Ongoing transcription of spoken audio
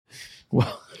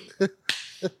Well,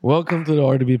 welcome to the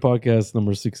RDB podcast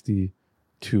number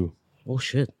 62. Oh,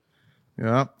 shit.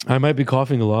 Yeah. I might be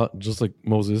coughing a lot, just like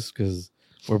Moses, because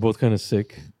we're both kind of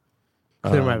sick.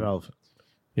 Clear my valve.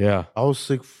 Yeah. I was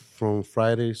sick from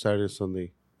Friday, Saturday,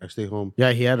 Sunday. I stayed home.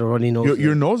 Yeah, he had a runny nose.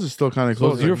 Your nose is still kind of So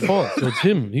closed. it's your fault. So it's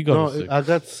him. He got No, sick. I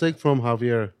got sick from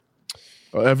Javier.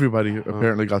 Everybody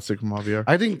apparently got sick from Javier.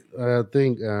 I think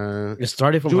It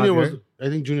started from Junior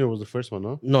Javier. Junior was the first one,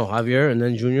 no? No, Javier, and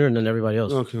then Junior, and then everybody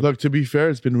else. Okay. Look, to be fair,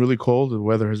 it's been really cold. The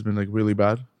weather has been like really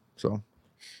bad. So,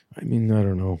 I mean, I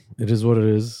don't know. It is what it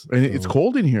is. and it's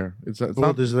cold in here. It's Well,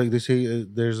 not. there's like they say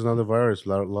there's another virus. A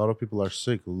lot of people are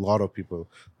sick. A lot of people.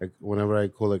 Like whenever I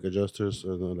call like adjusters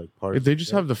or like parts. They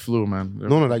just have the flu, man.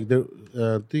 no, like the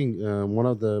one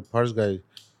of the parts guy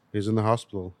is in the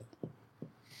hospital.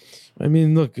 I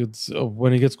mean, look, it's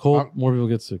when it gets cold, more people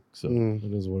get sick. So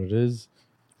it is what it is.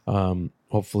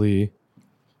 Hopefully,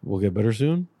 we'll get better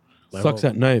soon. Sucks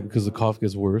at night because the cough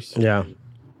gets worse. Yeah.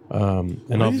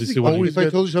 And obviously, when If I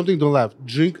told you something, don't laugh.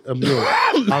 Drink a milk,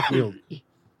 hot milk.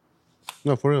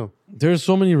 No, for real. there's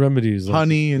so many remedies. Like,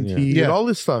 honey and tea Yeah. and all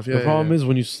this stuff. Yeah. the problem is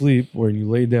when you sleep, when you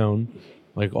lay down,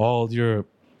 like all your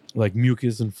like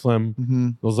mucus and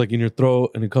phlegm goes like in your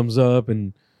throat, and it comes up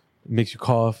and it makes you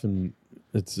cough, and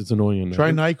it's annoying.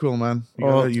 Try NyQuil, man.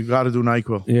 You gotta do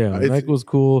NyQuil. Yeah, It's- NyQuil's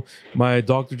cool. My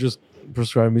doctor just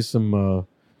prescribed me some.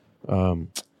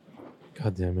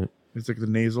 God damn it! It's like the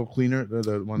nasal cleaner.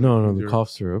 The one. No, the cough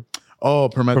syrup. Oh,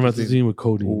 promethazine. Promethazine with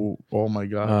codeine. Oh my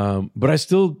god. But I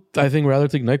think rather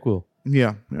take NyQuil.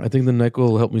 Yeah. I think the NyQuil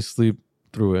will help me sleep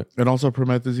through it. And also,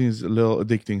 promethazine is a little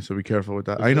addicting, so be careful with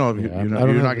that. I know Yeah, you're I not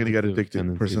don't have going to get addictive addicted.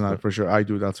 tendencies, Personally, but- for sure, I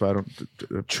do. That's why I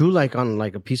don't. Chew like on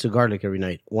like a piece of garlic every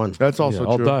night. One. That's also Yeah,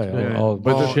 I'll true. die. Yeah. I'll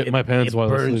But shit my pants it while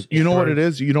I burns. sleep. you know what it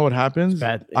burns. is? You know what happens?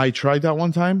 bad. I tried that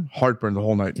one time. Heartburn the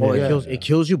whole night. Oh, Yeah. it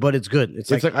kills you, but it's good.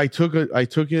 It's It's like, like I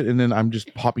took it, and then I'm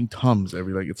just popping Tums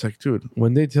every like. It's like, dude,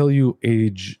 When they tell you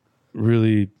age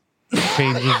really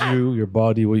changes your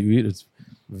body, what you eat, it's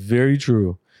very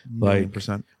true. Like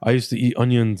 100%. I used to eat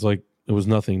onions like it was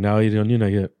nothing. Now I eat onion, I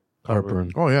get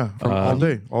heartburn. Oh yeah,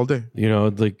 all day. You know,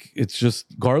 like it's just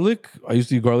garlic. I used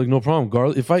to eat garlic, no problem.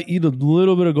 Garlic. If I eat a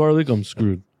little bit of garlic, I'm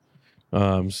screwed.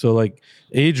 So like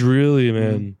age really,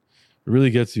 man, really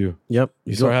gets you. yep.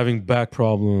 You start having back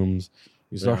problems.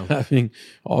 You start having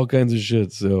all kinds of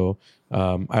shit. So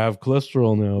I have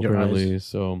cholesterol now, Your apparently.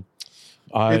 So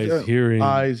eyes, hearing.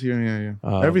 Yeah.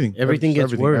 Everything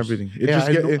gets worse. Everything. It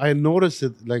Yeah, just I noticed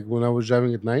it like when I was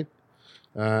driving at night.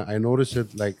 I noticed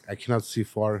it like I cannot see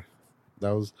far.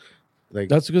 That was like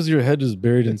That's because your head is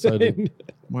buried inside it.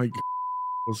 my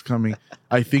was coming.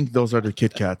 I think those are the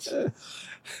Kit Kats.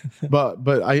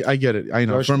 But I get it. I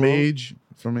know Rush from Roll. age.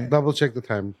 double check the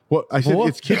time. What I said, What?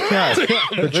 it's Kit Kat.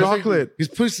 The chocolate.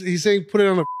 He's saying put it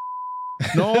on a.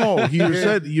 No, he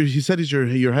said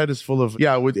your head is full of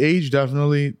with age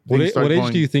definitely. What, things start what age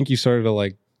going- do you think you started to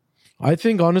like? I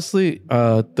think honestly,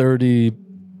 30.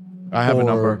 I have a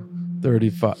number.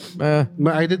 35.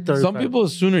 I did 35. Some people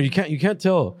is sooner. You can't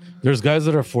tell. There's guys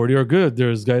that are 40 are good.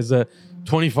 There's guys that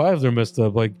 25 they're messed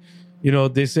up. Like, you know,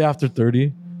 they say after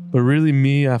 30, but really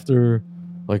me after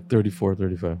like 34,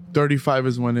 35. 35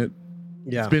 is when it.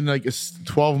 Yeah. It's been like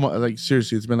 12 months. Like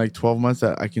seriously, it's been like 12 months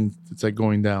that I can. It's like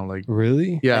going down. Like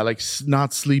Really? yeah, like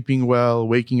not sleeping well,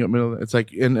 waking up middle. It's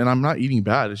like and I'm not eating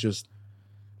bad. It's just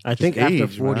I think after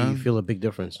age, 40, man. you feel a big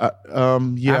difference. yeah.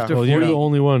 After Well, you're the 40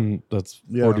 only one that's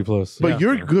 40 plus. But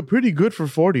you're good, pretty good for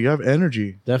 40. You have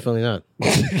energy. Definitely not.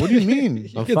 What do you mean?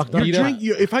 I'm fucked up.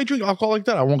 If I drink alcohol like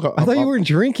that, I won't go. I thought you weren't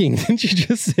drinking. Didn't you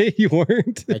just say you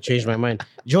weren't? I changed my mind.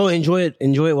 Joe, enjoy it.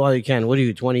 Enjoy it while you can. What are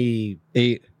you,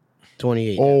 28?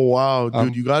 28. Oh wow,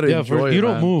 dude, you gotta Yeah, enjoy it. you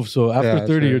don't man. move. So after Yeah, 30,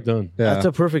 sure. you're done. Yeah. That's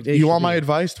a perfect age. You to want do my it.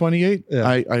 advice? 28. Yeah.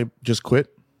 I just quit.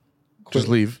 Just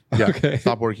leave. Yeah. Okay.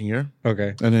 Stop working here Okay.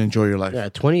 and then enjoy your life. Yeah,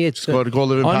 28 's good. Go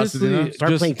live in Honestly, Pasadena. Start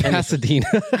just playing tennis. Pasadena.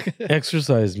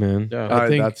 exercise, man. Yeah. I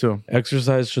think that too.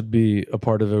 exercise should be a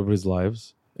part of everybody's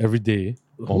lives every day,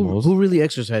 almost. Who really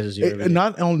exercises here?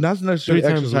 Not necessarily 3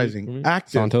 times a week for exercising. me.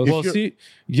 Active. Santos? If Well, you're- see,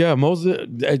 yeah, most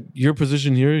at your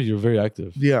position here, you're very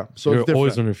active. yeah. So You're it's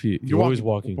always on different. your feet. You're always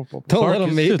walking. Don't Park let them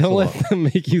is make. shit Don't a let lot. them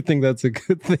make you think that's a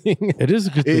good thing. It is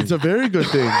a good thing. It's a very good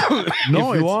thing.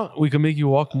 No, if you it's want, we can make you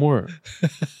walk more.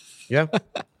 Yeah.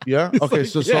 yeah. Okay,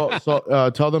 so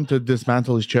tell them to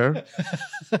dismantle his chair.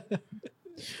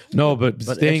 No, but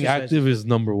staying exercise active is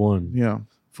number one Yeah.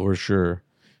 for sure.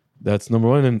 That's number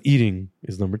one, and eating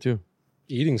is number two.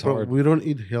 Eating's Bro, hard. we don't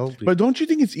eat healthy. But don't you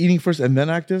think it's eating first and then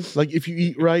active? Like if you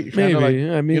eat right, you're Maybe. kinda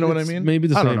like, I mean, you know what I it's mean? maybe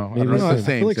the I don't same. know. Maybe I don't the know. same.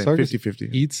 Same, I feel like same. Sarkis 50-50.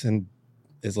 eats and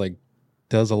is like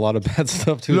does a lot of bad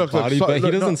stuff to Look, his body, look, but he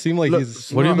look, doesn't no, seem like look,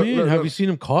 he's. What do you Look, mean? look, Have look. you seen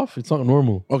him cough? It's not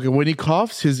normal. Okay, when he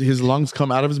coughs, his lungs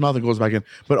come out of his mouth and goes back in.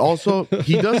 But also,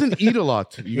 he doesn't eat a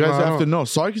lot. You guys have to know.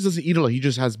 Sarkis doesn't eat a lot. He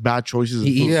just has bad choices.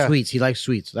 He in food. eats sweets. He likes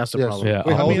sweets. That's the Yes. problem. Yeah,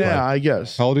 Wait, how I old mean, are you? yeah, I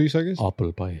guess. How old are you, Sarkis?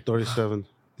 apple pie. 37.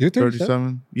 You're 37.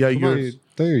 37. Yeah, I you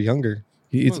thought you're younger.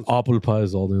 He eats apple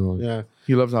pies all day long. Yeah.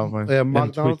 he loves apple pie. Yeah,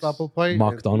 McDonald's Twix. apple pie.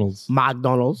 McDonald's.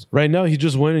 McDonald's. Right now, he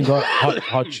just went and got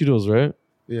hot Cheetos. Right?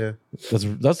 Yeah.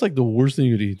 That's like the worst thing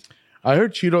you could eat. I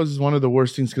heard Cheetos is one of the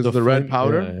worst things because of the red flame-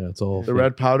 powder. Yeah, it's all. The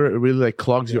red powder, it really like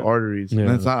clogs your arteries. Yeah.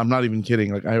 And it's not. I'm not even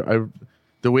kidding. Like I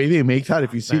the way they make that,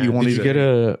 if you see it, you won't Did eat you it. get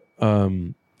a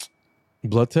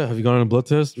blood test? Have you gone on a blood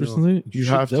test recently? You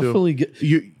should have to. definitely get.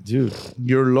 You Dude,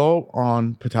 you're low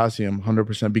on potassium,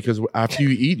 100%, because after you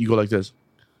eat, you go like this.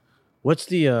 What's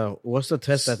the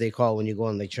test that they call when you go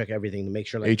and they check everything to make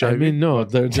sure like HIV? I mean, no,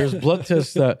 there's blood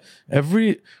tests that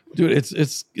dude,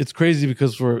 it's crazy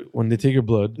because for when they take your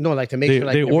blood, no like to make they, sure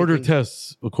like they order everything-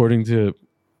 tests according to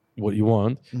what you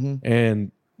want, Mhm.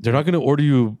 and they're not going to order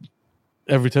you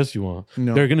every test you want.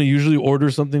 No. They're going to usually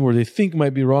order something where they think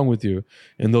might be wrong with you,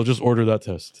 and they'll just order that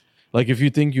test. Like if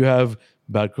you think you have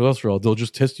bad cholesterol, they'll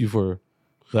just test you for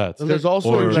that. There's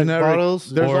also Or- a generic bottles,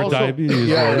 there's or also, diabetes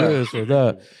Yeah, or yeah. this or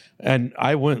that. And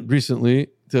I went recently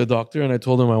to the doctor and I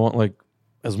told him I want like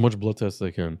as much blood tests as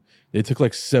I can. They took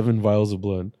like 7 vials of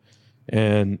blood.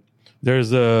 And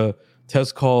there's a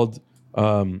test called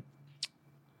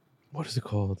what is it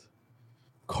called?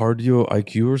 Cardio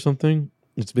IQ or something.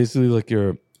 It's basically like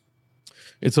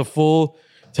it's a full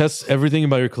tests everything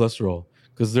about your cholesterol.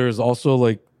 Because there's also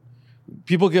like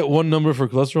people get one number for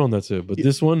cholesterol and that's it. But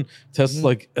this one tests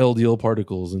like LDL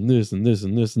particles and this and this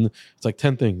and this and it's like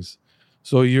 10 things.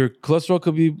 So your cholesterol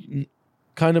could be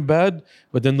kind of bad,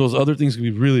 but then those other things could be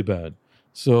really bad.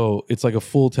 So it's like a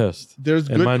full test. There's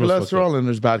And good mine was fucked cholesterol and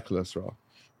there's bad cholesterol.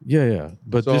 Yeah.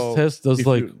 But So this test does if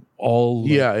like you- all.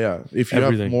 Yeah. If you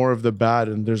everything. have more of the bad,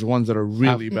 and there's ones that are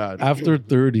really bad. After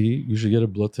 30, you should get a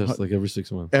blood test like every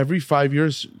 6 months. Every 5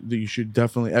 years, you should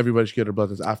definitely everybody should get a blood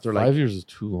test after like 5 years is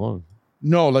too long.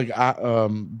 no like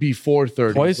before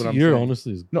 30. Twice is what a I'm year, saying.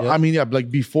 honestly. Is, No, I mean like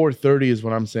before 30 is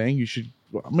what I'm saying. You should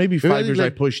maybe 5 years. I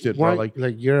pushed it, bro. Like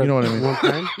you're you know what I mean? One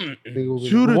time. I think it will be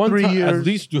 2 to one 3 time, years. at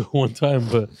least do it one time.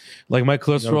 But like my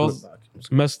cholesterol's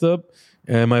messed up,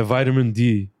 and my vitamin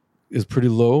D is pretty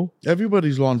low.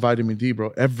 Everybody's low on vitamin D, bro.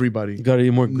 Everybody. You gotta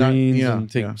eat more Not- greens yeah,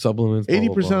 and take yeah. supplements. blah,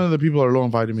 blah, 80% blah. of the people are low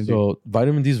on vitamin D. So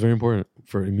vitamin D is very important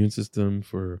for immune system,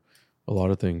 for a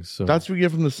lot of things. So That's what we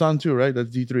get from the sun too, right? That's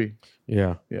D3.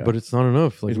 yeah, Yeah. but it's not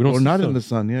enough. Like we don't. We're see not sun. in the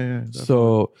sun. Yeah.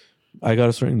 So I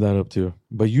gotta straighten that up too.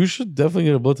 But you should definitely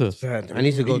get a blood test. Man, I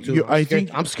need to go too. You- I I'm scared-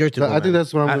 think- I'm scared to go. I think man.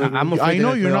 that's what I'm gonna do. I'm afraid I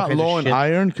know that you're all not kinds of low in shit.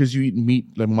 iron because you eat meat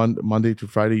like Monday to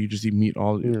Friday. You just eat meat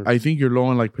all. Yeah. I think you're low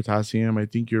in like potassium. I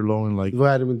think you're low in like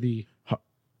Vitamin D.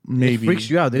 maybe. It freaks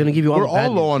you out. They're gonna give you all We're the bad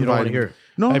all low news on you don't wanna vitamin. hear.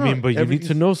 No, I no, mean, but you need to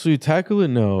everything's- know, so you tackle it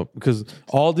now because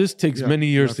all this takes Yeah, many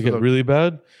you years have to to get look. really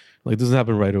bad. Like, it doesn't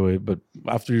happen right away, but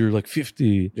after you're like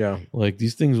 50, Yeah. like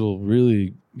these things will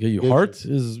really get you. Yes. Heart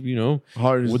is, you know,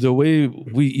 Hard is- with the way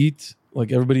we eat,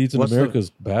 like everybody eats in What's America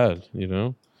is bad, you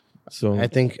know? So I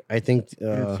think it's,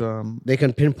 they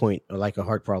can pinpoint like a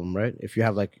heart problem, right? If you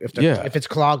have like if Yeah. if it's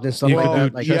clogged and stuff You like can that.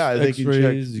 do Like yeah, they can check.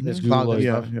 X-rays, you can It's do clogged like, and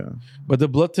yeah, stuff. yeah. but the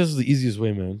blood test is the easiest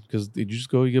way, man, because you just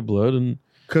go, you get blood, and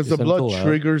Because You the send it to blood lab.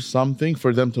 triggers something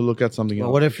for them to look at something Well,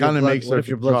 else. what if your Kinda blood, makes what their if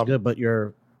your blood's job- good but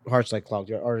your heart's like clogged,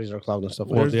 your arteries are clogged and stuff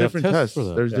like Well, There's they have different tests tests. for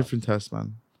that. There's Yeah. different tests,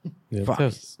 man. yeah, Fuck.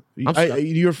 tests.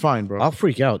 You're fine, bro. that. I'll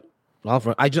freak out.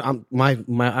 My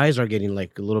eyes are getting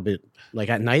like a little bit like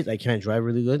at night I can't drive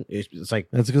really good. It's like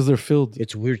That's because they're filled.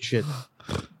 it's weird shit.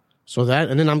 So that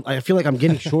and then I feel like I'm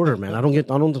getting shorter, man. I don't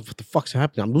know what the fuck's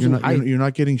happening. I'm You're losing not, height. you're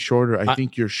not getting shorter. I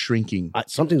think you're shrinking.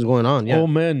 Something's going on. Yeah, Oh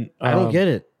man, I don't get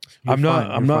it. You're I'm not.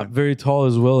 fine, I'm you're not fine. very tall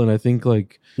as well, and I think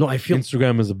like No, I feel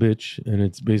Instagram is a bitch, and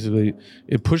it's basically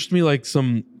it pushed me like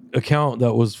some account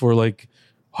that was for like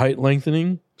height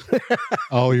lengthening.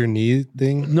 Oh, your knee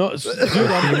thing? No,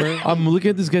 dude, I'm looking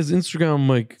at this guy's Instagram. I'm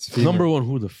like, femur. number one,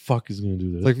 who the fuck is gonna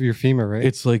do this? It's like for your femur, right?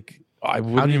 It's like I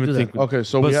wouldn't do you even do that? think. Okay,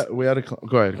 so But- we had a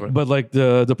go ahead. But like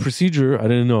the procedure, I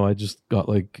didn't know. I just got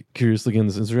like curious looking at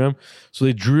this Instagram. So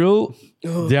they drill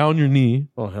down your knee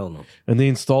oh hell no. and they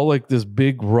install like this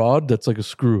big rod that's like a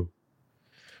screw.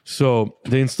 So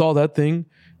they install that thing,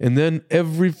 and then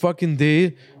every fucking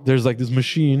day there's like this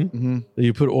machine that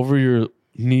you put over your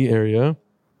knee area,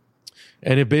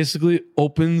 and it basically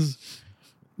opens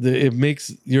it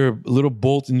makes your little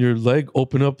bolt in your leg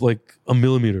open up like a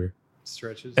millimeter.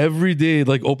 stretches. Every day it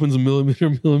like opens a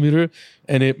millimeter,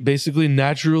 and it basically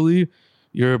naturally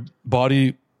your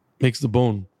body makes the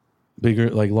bone bigger,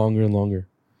 like longer and longer.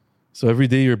 So every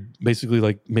day you're basically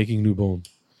like making new bone.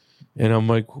 And I'm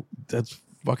like, that's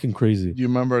fucking crazy. Do you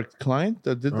remember a client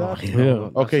that did that? Yeah.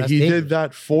 Okay, That's he dangerous. did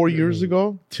that 4 years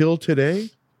ago till today.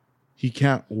 He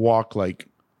can't walk like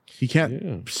he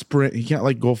can't sprint. He can't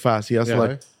like go fast. He has to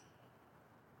like.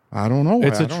 I don't know.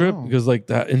 It's a a trip because like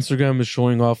that Instagram is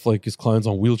showing off like his clients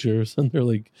on wheelchairs and they're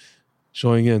like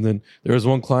showing it. And then there was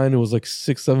one client, it was like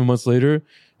 6-7 months later,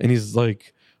 and he's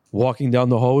like walking down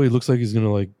the hallway. It looks like he's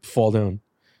gonna like fall down.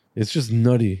 It's just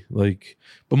nutty. Like,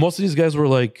 but most of these guys were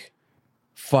like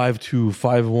 5'2",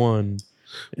 5'1",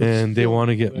 and they want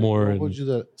to get more and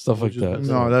stuff like that.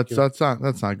 No,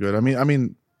 that's not good. I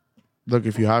mean, look,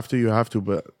 if you have to, you have to.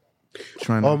 But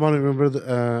try not. Oh man,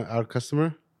 remember our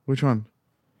customer? Which one?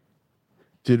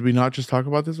 Did we not just talk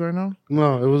about this right now?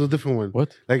 No, it was a different one.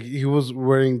 What? Like he was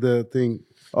wearing the thing.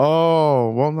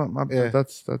 Oh, well, not Yeah.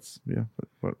 that's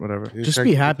whatever. Just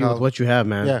be happy with what you have,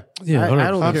 man. Yeah. Yeah, I don't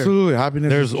 100%. care. Absolutely, happiness.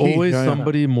 There's is key. always Yeah, yeah.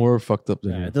 somebody more fucked up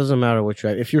than Yeah, you. it doesn't matter what you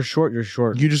have. If you're short, you're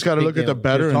short. You just got to Big look at the deal.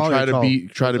 better You're and tall, try you're to tall. be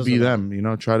It try to doesn't be matter. them. You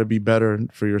know, try to be better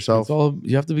for yourself. It's all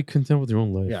you have to be content with your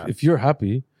own life. Yeah. If you're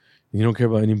happy and you don't care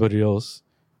about anybody else,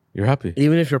 you're happy.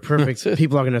 Even if you're perfect, That's it.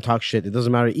 people are going to talk shit. It doesn't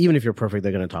matter. Even if you're perfect,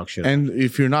 they're going to talk shit. And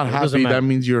if you're not doesn't happy, matter. that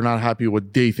means you're not happy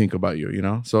what they think about you. You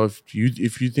know. So if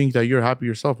you think that you're happy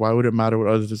yourself, why would it matter what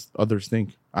others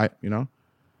think?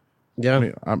 Yeah. I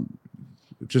mean, I'm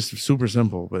just super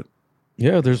simple, but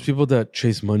Yeah, there's people that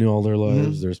chase money all their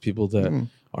lives. There's people that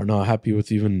are not happy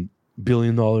with even $1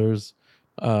 billion.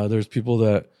 There's people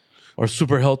that are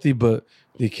super healthy, but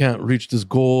they can't reach this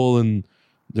goal and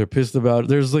they're pissed about it.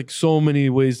 There's like so many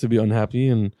ways to be unhappy.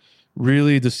 And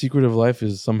really the secret of life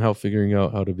is somehow figuring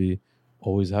out how to be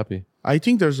always happy. I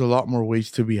think there's a lot more ways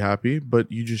to be happy,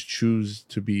 but you just choose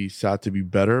to be sad to be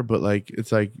better. But like,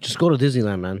 it's like, Just go to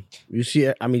Disneyland, man. You see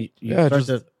it. I mean, you Yeah,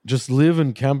 start just live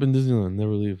and camp in Disneyland.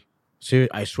 Never leave.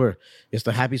 I swear, it's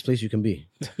the happiest place you can be.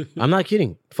 I'm not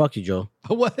kidding. Fuck you, Joe.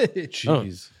 What?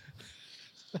 Jeez.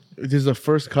 this is the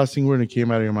first cussing word that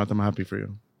came out of your mouth. I'm happy for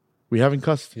you. We haven't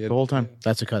cussed the whole time.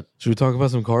 That's a cut. Should we talk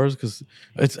about some cars? Because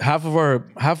it's half of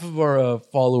our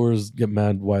followers get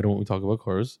mad. Why don't we talk about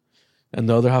cars? And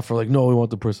the other half are like, no, we want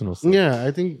the personal stuff. Yeah,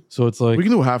 I think So it's like We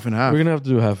can do half and half. we're gonna have to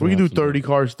do half. We and can do half 30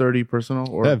 cars, 30 personal.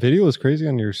 Or That video was crazy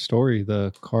on your story.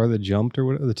 The car that jumped or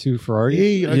whatever, the two Ferrari.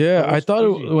 Yeah, I thought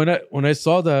when I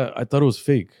saw that, I thought it was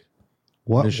fake.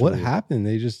 What initially. happened?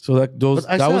 They just So that But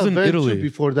I that saw was a in van too Italy.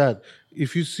 before that.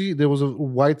 If you see, there was a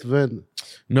white van.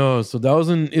 No, so that was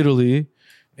in Italy,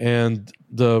 and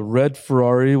the red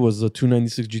Ferrari was a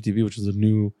 296 GTB, which is a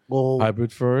new Oh,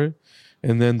 hybrid Ferrari,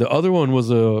 and then the other one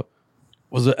was a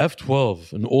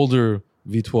F12, an older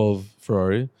V12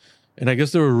 Ferrari, and I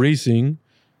guess they were racing,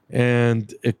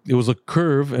 and it was a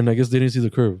curve, and I guess they didn't see the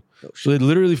curve, so they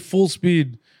literally full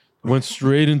speed went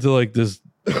straight into like this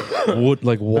wood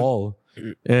like wall,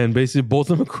 and basically both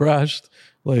of them crashed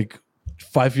like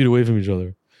 5 feet away from each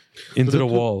other into the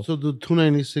wall. So the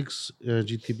 296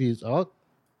 GTB is out.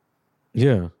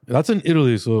 Yeah, that's in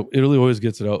Italy, so Italy always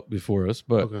gets it out before us,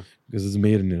 but Okay. because it's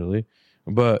made in Italy.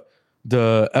 But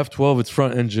the F12, it's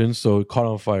front engine, so it caught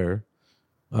on fire.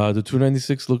 The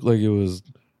 296 looked like it was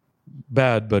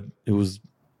bad, but it was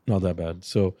not that bad.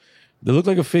 So they looked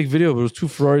like a fake video, but it was two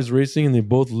Ferraris racing, and they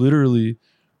both literally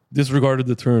disregarded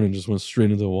the turn and just went straight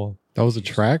into the wall. that was a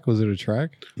track. Was it a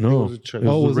track? No, It was a track. it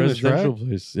was Oh, a was it a residential track?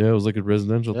 place. Yeah, it was like a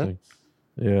residential Yeah? thing.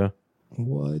 Yeah.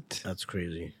 What? That's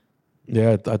crazy.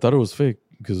 Yeah, I thought it was fake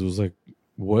because it was like,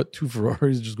 what? Two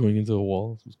Ferraris just going into a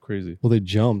wall? It was crazy. Well, they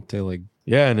jumped. They like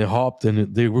Yeah, and it hopped,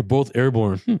 and they were both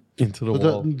airborne into the So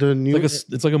wall. the new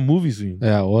It's like a movie scene.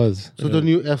 yeah, it was. so the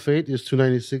new F8 is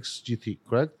 296 GT,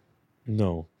 correct?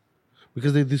 No.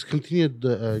 Because they discontinued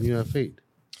the new F8.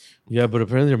 Yeah, but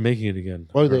apparently they're making it again.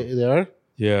 Oh, they are.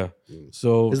 Yeah.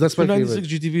 So Is that my 296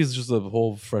 GTB is just a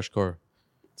whole fresh car.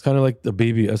 It's kind of like the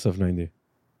baby SF90.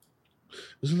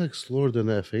 Isn't it like slower than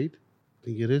the F8? I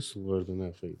think it is slower than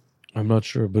F8. I'm not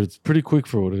sure, but it's pretty quick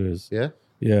for what it is. Yeah.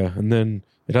 Yeah, and then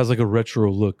it has like a retro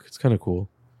look. It's kind of cool.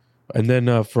 And then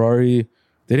Ferrari,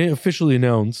 they didn't officially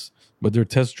announce, but they're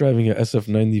test driving a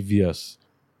SF90 VS,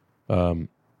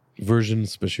 version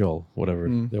special, whatever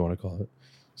they want to call it.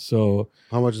 So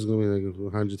How much is going to be like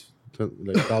 100,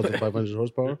 like 1,500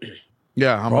 horsepower?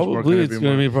 Yeah, how much more probably can it's it be?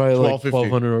 going to be probably like 1250.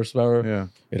 1,200 horsepower. Yeah.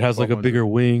 It has like a 1200. bigger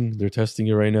wing. They're testing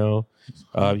it right now.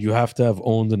 You have to have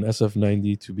owned an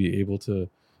SF90 to be able to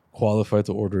qualify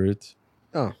to order it.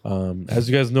 Oh. As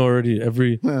you guys know already,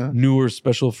 every Yeah. newer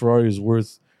special Ferrari is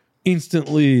worth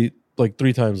instantly like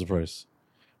 3 times the price.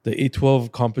 The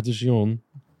 812 Competition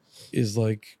is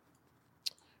like,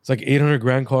 it's like 800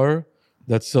 grand car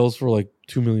that sells for like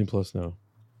 2 million plus now.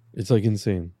 It's like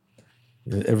insane.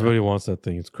 Everybody wants that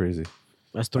thing. It's crazy.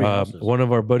 That's 3 houses. One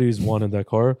of our buddies wanted that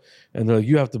car, and they're like,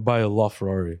 "You have to buy a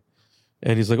LaFerrari,"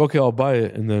 and he's like, "Okay, I'll buy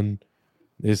it." And then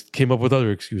they came up with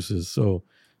other excuses. So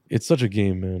it's such a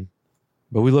game, man.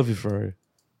 But we love you, Ferrari.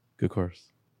 Good cars.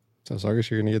 So Sargus,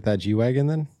 you're gonna get that G wagon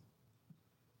then?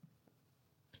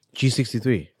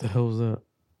 G63. The hell was that?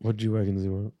 What G-Wagon does he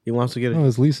want? He wants to get it. Oh,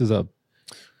 his lease is up.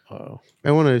 Oh,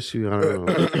 I want to ask you. I don't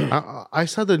know. I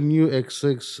saw the new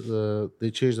X6. They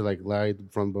changed the light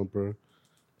front bumper.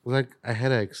 Like I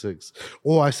had an X6.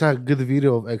 Oh, I saw a good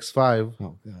video of X5.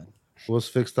 Oh god. It was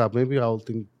fixed up. Maybe I'll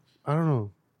think. I don't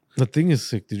know. the thing is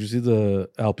sick. Did you see the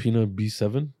Alpina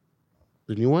B7?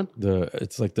 The new one?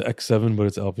 It's like the X7, but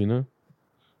it's Alpina.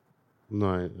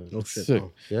 No. Oh, shit. Sick.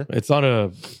 Oh. Yeah. It's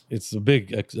a big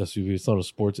SUV. It's not a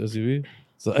sports SUV.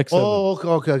 It's the X7. Oh,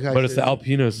 okay. But it's the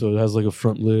Alpina, so it has like a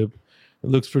front lip. It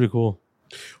looks pretty cool.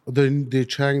 They're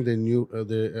trying the new.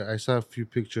 I saw a few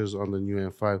pictures on the new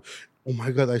M5. Oh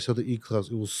my god! I saw the E-Class.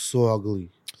 It was so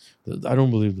ugly, I don't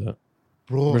believe that.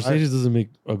 bro. Mercedes doesn't make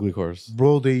ugly cars.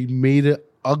 Bro, they made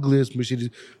it ugliest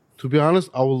Mercedes. To be honest,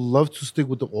 I would love to stick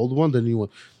with the old one, the new one.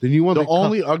 The new one. The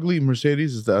only ugly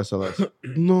Mercedes is the SLS.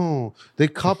 No, they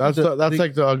copied. That's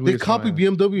like the They ugliest. copied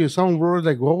one. BMW. Someone wrote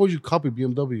like, "Why would you copy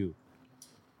BMW?"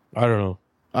 I don't know.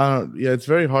 Yeah, it's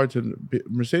very hard to.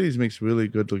 Mercedes makes really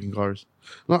good looking cars.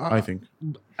 No, I think.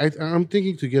 I'm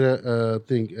thinking to get a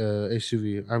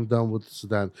SUV. I'm done with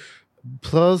sedan.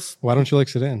 Plus, Why don't you like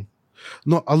sedan?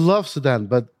 no, I love sedan,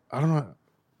 but I don't know.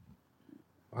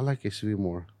 I like SUV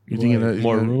more. You thinking of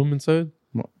More room inside?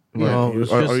 No, it's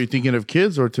just- are you thinking of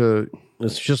kids or to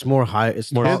It's just more high.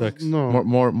 It's More tall- sex. No,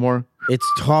 more? It's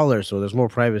taller, so there's more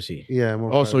privacy. yeah,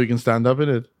 more. Oh, so you can stand up in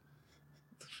it.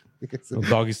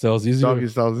 Doggy style's easier. Doggy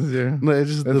style is easier. No, it's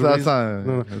just That's the not. reason,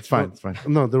 no, It's fine. It's fine.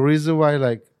 no. The reason why,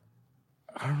 like,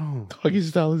 I don't know. Doggy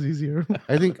style is easier.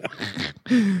 I think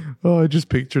Oh, I just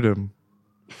pictured him.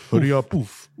 Hurry up.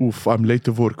 Oof. I'm late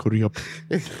to work. Hurry up.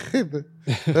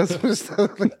 that's what it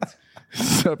sounds like.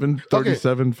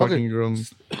 7:37 fucking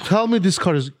groans. Tell me this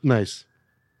car is nice.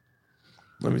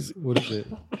 Let me see. What is it?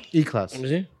 E-Class, Let me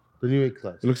see. the new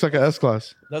E-Class. It looks like an S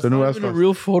class. That's The new not S even a class.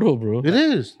 real photo, bro. It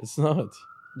is. It's not.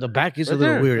 The back is Right a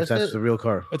little there. weird if That's that's it. the real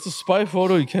car. It's a spy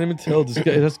photo. You can't even tell. This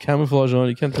guy, it has camouflage on it.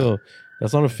 You can't tell.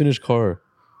 That's not a finished car.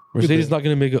 Mercedes is not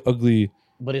going to make an ugly.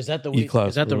 But is that the E-Class,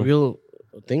 is that the bro. real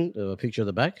thing? The picture of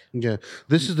the back? Yeah,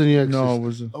 this is the new X6. No, it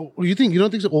was. Oh, you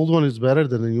don't think the old one is better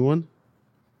than the new one?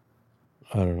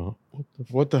 I don't know.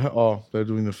 What the hell? Oh, they're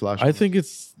doing the flash. I think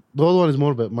it's. The old one is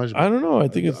much better. I don't know. I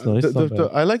think it's nice. It's not bad.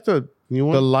 I like the New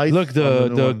one? light. Look,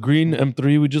 the green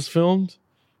M3 we just filmed.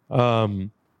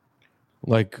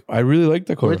 Like I really like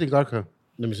that What car. do you think, Arca?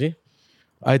 Let me see.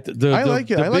 I like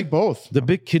it. I like both. The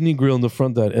big kidney grill in the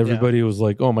front that everybody was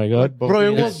like, "Oh my god!" both. Bro,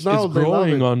 it Yeah. was now It's they love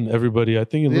growing it. on everybody. I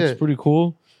think it looks Yeah. pretty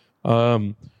cool.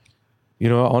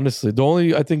 Honestly, the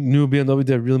only I think new BMW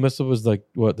that really messed up was like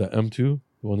what the M2,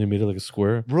 the one they made it like a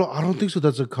square. Bro, I don't think so.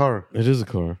 That's a car. It is a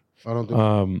car. I don't think.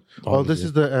 Oh, this obviously.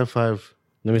 is the M5.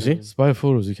 Let me see. spy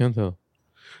photos. You can't tell.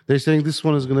 They're saying this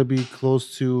one is going to be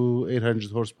close to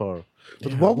 800 horsepower.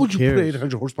 But why would you put cares?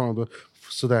 800 horsepower on the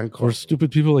sedan car? Or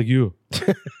stupid people like you.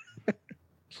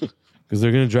 Because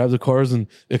they're gonna drive the cars and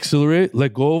accelerate,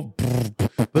 let go.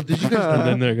 But did you guys, And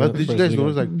then they're gonna but did you press guys it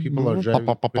notice again. like people are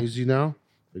driving crazy now?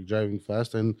 Like driving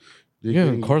fast and they're Yeah,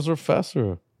 getting- cars are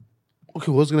faster.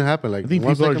 Okay, what's going to hapen? Like I think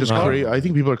once people they are just come- crazy. I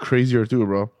think people are crazier too,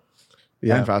 bro.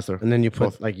 Yeah. And faster. And then you put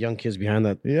Both. like young kids behind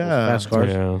that. those Yeah. fast cars.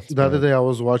 Yeah, it's The other bad. day I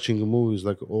was watching a movie, it's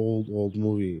like old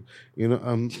movie. You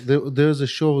know, there's a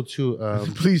show too.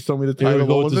 Please tell me the Here we title.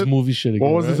 go What with was this it? movie shit again.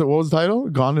 What was right? this? What was the title?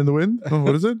 Gone in the Wind.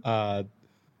 What is it?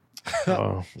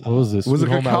 Oh, what was this? Was it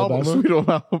Sweet Home Cowboy? Alabama? Sweet Home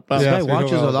Alabama. This Yeah, guy Sweet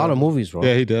watches Home a lot of Alabama. movies, bro.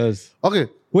 Yeah, he does. okay,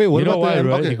 Wait, what You know about why, the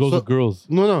right? okay, He goes so- with girls.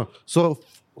 no. So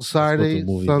Saturday,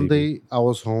 movie, Sunday, baby. I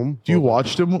was home. Do you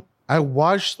watch them? I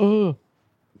watched.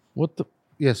 What the?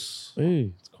 Yes.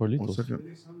 Hey, it's One Carlitos.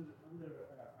 second.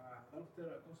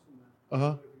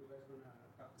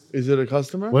 Is it a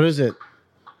customer? What is it?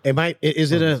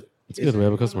 Is it a? It's good. We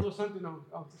have a customer.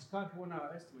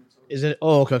 Is it?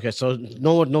 Oh, okay. So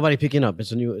nobody picking up.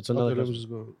 It's another. Okay, let me customer. just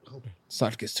go.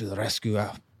 Sarkis to the rescue.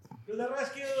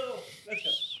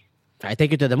 I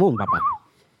take you to the moon, Papa.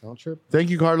 Don't trip. Thank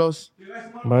you, Carlos.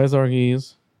 Bye,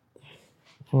 Zargis.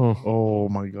 Oh, Oh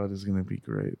my God, this is gonna be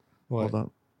great. What? Hold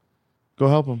on. Go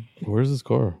help him. where's his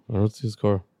car? I don't see his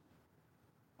car.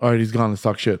 All right, he's gone. Let's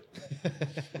talk shit.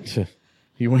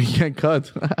 He can't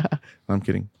cut. I'm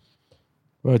kidding.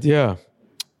 But yeah,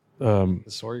 The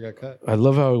story got cut. I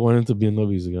love how it went into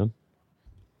BMWs again.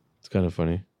 It's kind of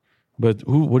funny. But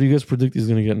what do you guys predict he's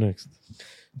gonna get next?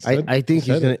 I think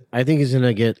he's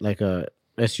gonna get like a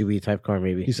SUV type car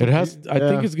maybe. I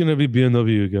think it's gonna be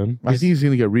BMW again. I think he's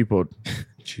gonna get repoed.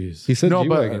 Jeez. He said No,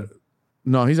 G-Wagon. but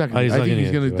no, he's not gonna. He's I not think gonna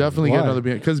he's get gonna G-Wagon. definitely Why? get another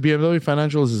because BMW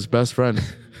Financial is his best friend.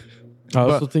 I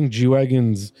also think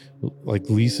G-Wagons like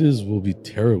leases will be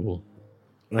terrible.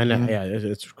 And yeah,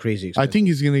 it's crazy. I Expensive. think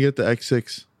he's gonna get the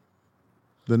X6,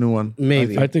 the new one.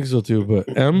 maybe I think so too,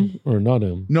 but M or not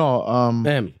M? No,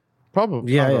 M.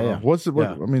 probably. Yeah, I don't yeah, know. yeah. What's the?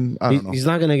 What, Yeah. I mean, I don't know. He's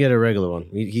not gonna get a regular one.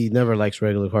 He never likes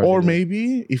regular cars. Or anymore.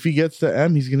 maybe if he gets the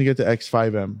M, he's gonna get the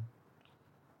X5M.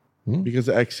 Because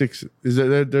the X6 is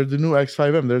they're the new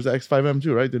X5M. There's the X5M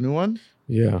too, right? The new one.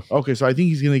 Yeah. Okay, so I think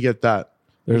he's gonna get that.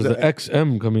 There's The- the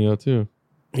XM coming out too.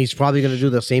 he's probably gonna do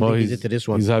the same thing he did to this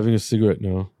one. He's having a cigarette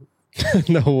now.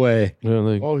 No way. Yeah,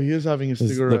 like Oh, he is having a the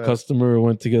cigarette. customer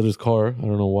went to get his car. I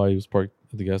don't know why he was parked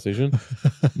at the gas station,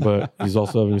 but he's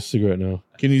also having a cigarette now.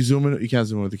 Can you zoom in? You can't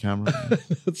zoom in with the camera.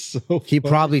 That's so. He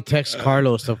probably texts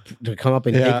Carlos to come up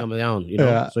and take Yeah. him down, you know,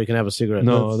 Yeah. so he can have a cigarette.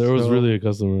 No, That's there was so- really a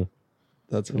customer.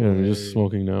 That's Yeah, they're hilarious. just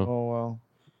smoking now. Oh wow.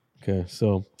 Okay,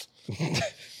 so.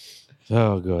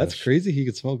 Oh god, That's crazy. He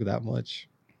could smoke that much.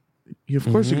 Yeah, of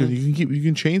course Mm-hmm. you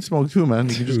can chain smoke too, man.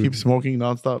 You can just keep smoking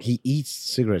nonstop. He eats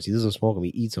cigarettes. He doesn't smoke them.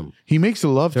 He eats them. He makes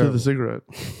love to Terrible. the cigarette.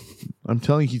 I'm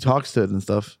telling you, he talks to it and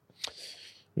stuff.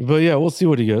 But yeah, we'll see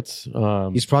what he gets.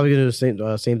 He's probably gonna do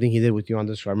the same thing he did with you on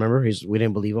this car. Remember, we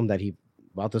didn't believe him that he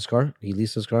bought this car. He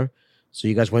leased this car. So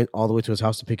you guys went all the way to his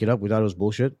house to pick it up. We thought it was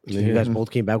bullshit. And then you guys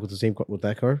both came back with the same with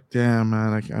that car. Damn,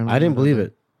 man. I didn't believe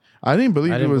it. I didn't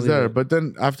believe I he didn't was believe there. it. But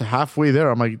then after halfway there,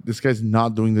 I'm like, this guy's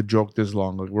not doing the joke this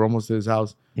long. Like we're almost at his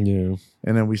house, yeah,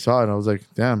 and then we saw it. And I was like,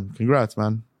 damn, congrats,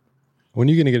 man. When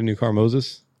are you gonna get a new car,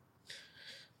 Moses?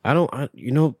 I don't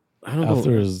know.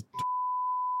 after his.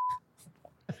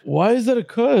 Why is that a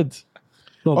cut?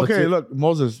 No, but Okay, look,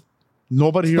 Moses.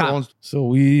 Nobody here Stop. owns. So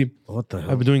we what the I've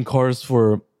hell? been doing cars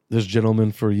for this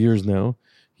gentleman for years now.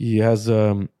 He has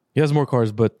more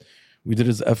cars, but we did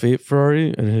his F8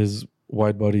 Ferrari and his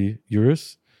wide body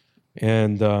Urus,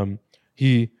 and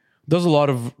he does a lot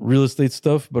of real estate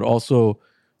stuff, but also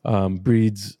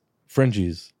breeds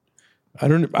Frenchies. I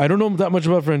don't know that much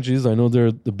about Frenchies. I know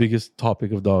they're the biggest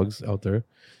topic of dogs out there,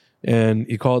 and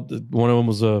he called one of them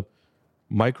was a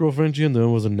micro Frenchie and the other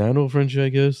was a nano Frenchie, I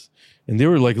guess, and they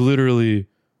were like literally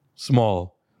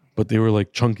small, but they were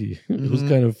like chunky. It was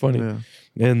kind of funny. Yeah.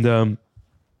 And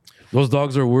those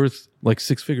dogs are worth like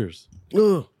 6 figures.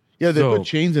 Ugh. Yeah, they So- put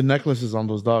chains and necklaces on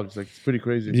those dogs. Like it's pretty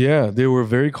crazy. Yeah, they were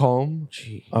very calm.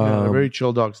 Gee. Yeah, they're very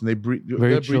chill dogs, and they breathe.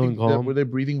 very they're chill breathing, and calm. Were they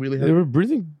breathing really They heavy? were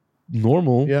breathing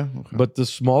normal. Yeah, okay. But the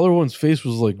smaller one's face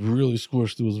was like really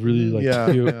squished. It was really like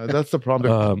yeah, cute. yeah, that's the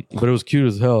problem. But it was cute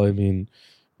as hell. I mean,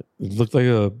 it looked like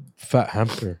a fat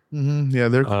hamster. Yeah,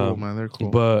 they're cool, man. They're cool.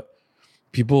 But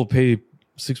people pay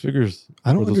 6 figures.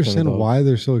 I don't for those kind of understand dogs. why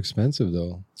they're so expensive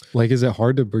though. Like, is it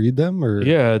hard to breed them or?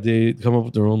 Yeah, they come up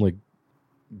with their own like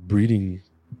breeding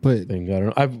But thing. I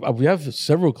don't know. We have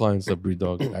several clients that breed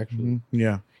dogs actually.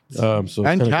 Yeah, So and it's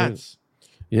kinda cats.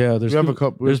 crazy. Yeah, there's We have a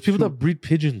people, couple. there's people two- that breed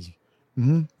pigeons.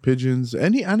 pigeons,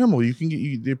 any animal you can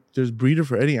get. There's breeder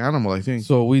for any animal. I think.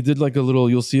 So we did like a little.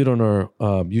 You'll see it on our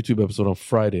YouTube episode on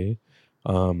Friday.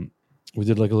 We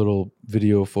did like a little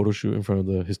video photo shoot in front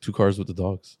of his 2 cars with the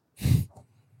dogs.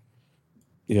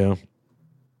 Yeah,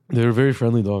 they're very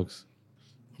friendly dogs,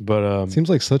 but it seems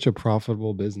like such a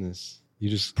profitable business. You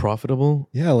just profitable.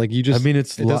 like you just. I mean,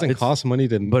 it doesn't cost money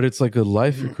to. but it's like a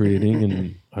life you're creating,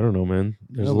 and I don't know, man.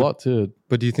 There's No, a lot to it.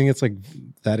 But do you think it's like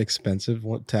that expensive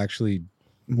to actually?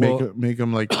 Make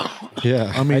them like.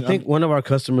 Yeah, I mean, I think one of our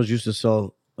customers used to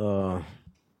sell what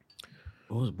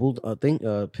was bull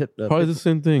pit Probably the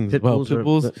same thing. pit Well, bulls pit or-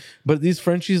 bulls, but these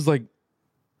Frenchies, like,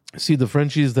 see the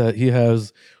Frenchies that he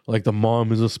has, like the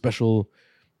mom is a special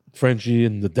Frenchie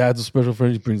and the dad's a special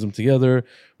Frenchie, brings them together.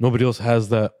 Nobody else has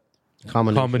that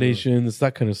combination. It's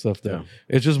that kind of stuff there. Yeah.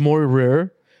 It's just more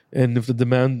rare, and if the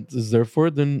demand is there for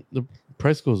it, then the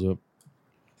price goes up.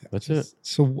 That's it.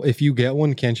 So if you get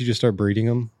one, can't you just start breeding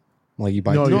them? Like you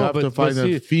buy. No, two? you have to find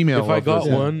a female If I of got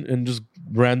this. one and just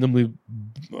randomly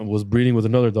was breeding with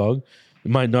another dog,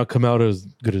 it might not come out as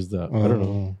good as that. I don't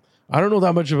know. I don't know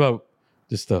that much about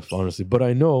this stuff, honestly, but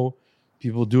I know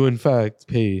people do in fact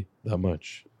pay that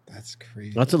much. That's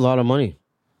crazy. That's a lot of money.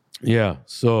 Yeah.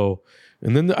 So,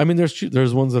 and then I mean,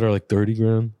 there's ones that are like 30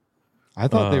 grand. I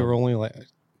thought they were only like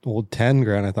 10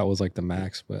 grand. I thought was like the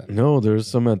max, but No, there's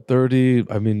some at 30.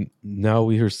 I mean, now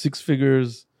we hear 6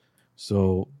 figures.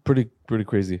 So pretty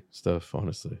crazy stuff,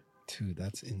 honestly. dude,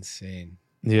 that's insane.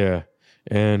 Yeah.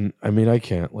 And I mean, I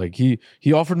can't. Like he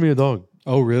offered me a dog.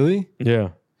 Oh, really? Yeah.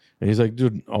 And he's like,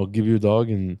 dude, I'll give you a dog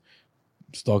and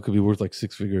this dog could be worth like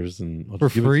 6 figures and I'll For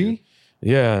just give it to you." free?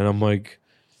 Yeah, and I'm like,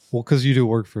 Well, because you do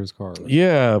work for his car. Right?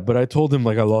 yeah, but I told him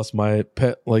like I lost my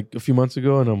pet like a few months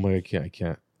ago, and I'm like, I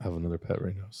can't have another pet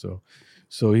right now.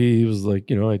 So he was like,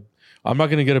 I'm not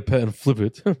gonna get a pet and flip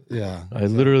it. Yeah. I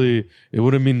literally, it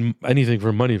wouldn't mean anything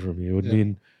for money for me. It would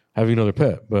mean having another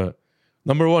pet. But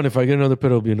number one, if I get another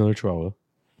pet, it'll be another Chihuahua,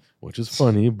 which is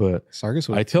funny. But Sargus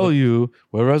would I tell you,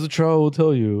 whoever has a Chihuahua will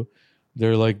tell you,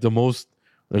 they're like they're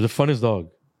the funnest dog.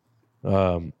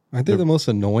 Aren't they the most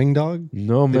annoying dog?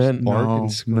 No, They just man. bark No,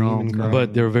 and scream no, and no. cry.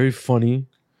 But they're very funny.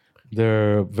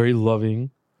 They're very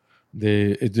loving.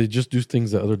 They just do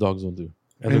things that other dogs don't do.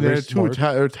 And very they're too smart.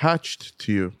 attached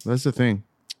to you. That's the thing.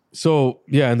 So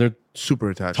yeah, and they're Super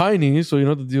attached. tiny, so you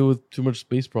don't have to deal with too much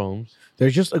space problems. They're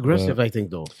just aggressive, I think,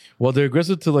 though. Well, they're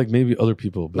aggressive to like maybe other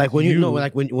people. But Like when you know,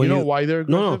 like when you know why they're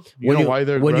No, aggressive? no. You know why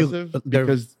they're When you- aggressive?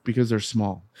 they're- Because they're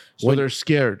small. So When- they're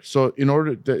scared. So in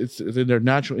order to, it's their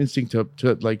natural instinct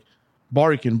to like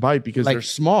bark and bite because Like- they're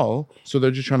small. So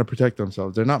they're just trying to protect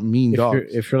themselves. They're not mean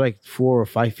dogs. if you're like 4 or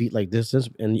 5 feet like distance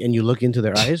and you look into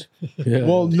their eyes, yeah.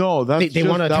 Well, no, that's They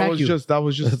wanna that attack was you. just that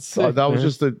was That's just sick, that was man.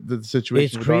 just the situation.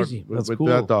 It's with crazy. with, That's with cool.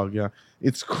 that dog. Yeah,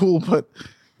 it's cool, but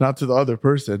not to the other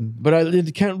person. but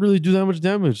it can't really do that much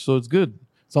damage, so it's good.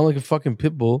 It's not like a fucking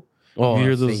pit bull. oh, You hear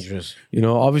that's those- dangerous.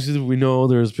 Obviously we know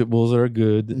there's pit bulls that are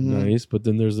good, nice, but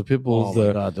then there's the pit Oh bulls my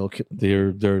that god, they'll kill.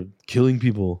 they're killing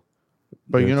people.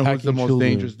 But They're you know who's the attacking most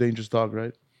children. dangerous dog,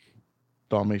 right?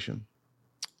 Dalmatian.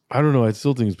 I don't know. I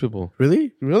still think it's pit bull.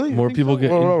 Really? Really? More people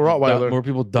get Rottweiler. more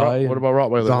people die. What about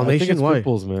Rottweiler? Dalmatian? I think it's Why? pit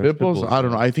bulls, man. Pit bulls? I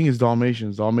don't know. I think it's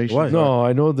Dalmatians. Dalmatians. Why? No,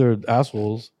 I know they're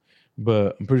assholes,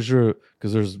 but I'm pretty sure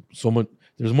because there's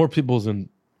more pit bulls than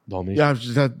Dalmatians. Yeah, it's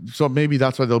just so maybe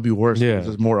that's why they'll be worse. Yeah. Because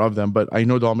there's more of them. But I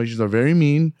know Dalmatians are very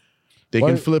mean. They Why-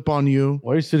 can flip on you.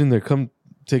 Why are you sitting there? Come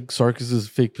take Sarkis's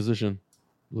fake position,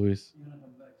 Luis.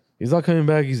 He's not coming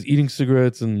back. He's eating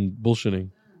cigarettes and bullshitting.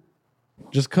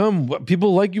 Just come.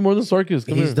 People like you more than Sarkis.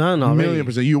 Come He's here. done already.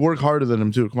 1,000,000%. You work harder than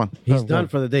him too. Come on. He's Come, done come.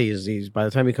 for the day. He's by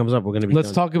the time he comes up, we're gonna be. Let's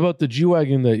done. talk about the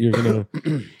G-Wagon that you're going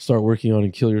to start working on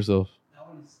and kill yourself.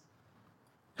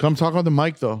 Come talk on the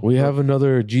mic though. We have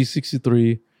another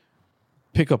G63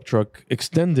 pickup truck,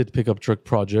 extended pickup truck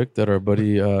project that our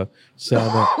buddy Sam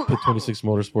at Pit 26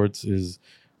 Motorsports is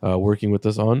working with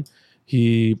us on.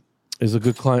 He is a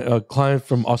good client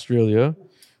from Australia.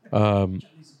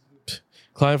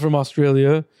 Client from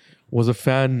Australia was a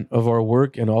fan of our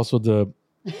work and also the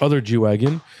other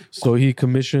G-Wagon. So he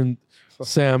commissioned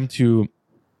Sam to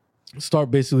start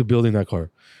basically building that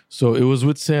car. So it was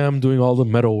with Sam doing all the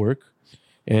metal work.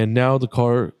 And now the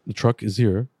truck is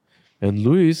here. And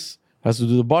Luis has to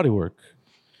do the body work.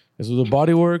 Has to do the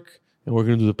body work, and we're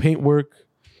going to do the paint work,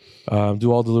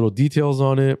 do all the little details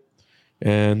on it,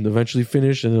 and eventually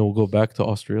finish, and then we'll go back to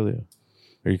Australia.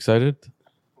 Are you excited?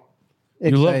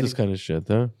 You love this kind of shit,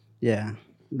 huh? Yeah,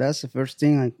 that's the first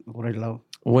thing what I love.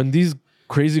 When these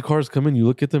crazy cars come in, you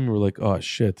look at them and we're like, oh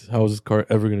shit, how is this car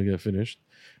ever going to get finished?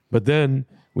 But then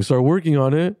we start working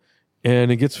on it,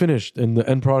 and it gets finished, and the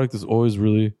end product is always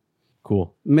really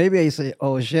cool. Maybe I say,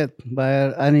 "Oh shit,"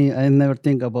 but I never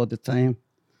think about the time.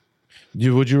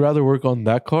 Would you rather work on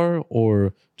that car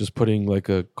or just putting like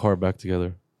a car back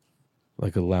together,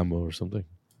 like a Lambo or something?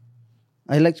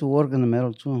 I like to work in the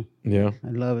metal too. Yeah, I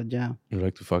love it. Yeah, you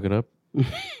like to fuck it up.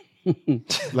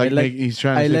 He's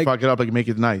trying to fuck it up, like make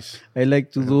it nice. I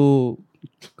like to do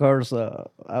cars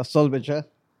salvage. Huh?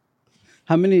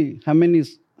 How many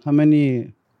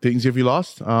Things have you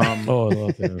lost? Oh, I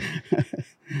love that.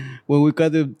 when we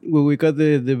cut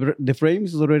the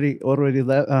frames is already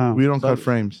that we don't cut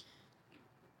frames.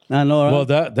 I know. Well,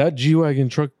 that G-Wagon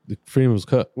truck, the frame was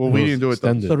cut. Well, we It was didn't do it, though.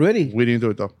 extended. already We didn't do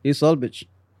it though. it's salvage.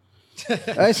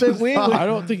 I said we. I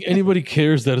don't think anybody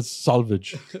cares that it's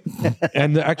salvage.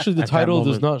 And actually, the title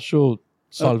does not show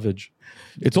salvage.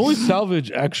 It's only salvage,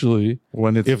 actually,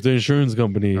 When it's if the insurance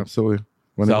company absolutely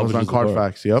when it goes salvages on the car.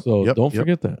 Carfax. Yep. So yep, don't yep.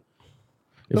 forget that.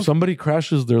 If somebody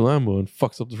crashes their Lambo and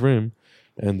fucks up the frame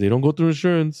and they don't go through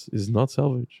insurance, it's not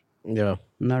salvage. Yeah.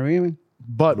 Not really.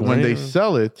 But when they Yeah.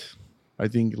 sell it, I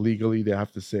think legally they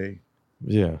have to say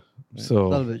Yeah.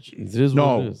 So Salvage. it is what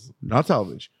no, it is. not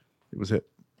salvage. It was hit.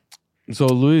 So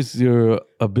Luis, you're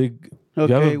a big you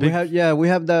have a Okay, big- we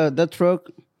have that truck.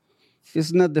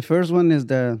 It's not the first one. It's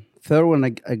the third one.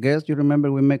 I guess you remember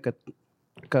we make a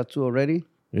cut two already.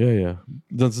 Yeah.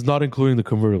 That's not including the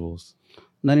convertibles.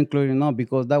 Not including no,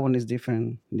 because that one is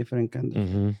different kind of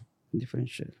Mm-hmm. different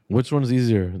shit. Which one's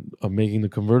easier, making the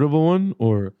convertible one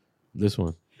or this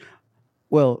one?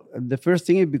 Well, the first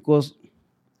thing is because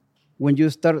when you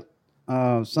start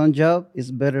some job,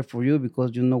 it's better for you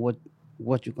because you know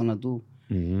what you're gonna do.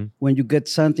 when you get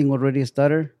something already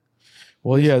started.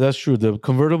 Well, yeah, that's true. The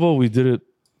convertible, we did it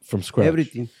from scratch.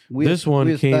 Everything. This one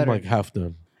came started. like half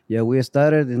done. Yeah, we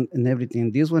started and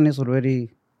everything. This one is already,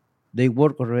 they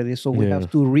work already, so we have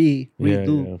to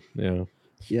redo.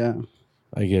 Yeah.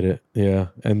 I get it. Yeah,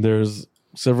 and there's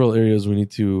several areas we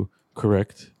need to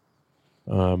correct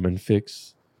and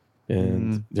fix,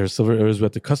 and there's several areas we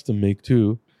have to custom make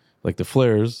too, like the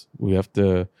flares.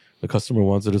 The customer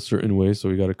wants it a certain way, so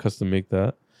we got to custom make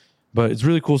that. But it's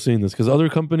really cool seeing this because other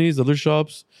companies, other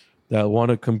shops that want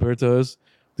to compare to us,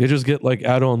 they just get like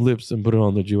add-on lips and put it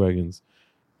on the G-Wagons.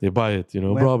 They buy it,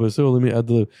 bro, but so let me add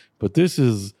the lip. But this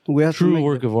is true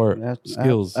work of art,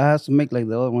 skills. I have to make like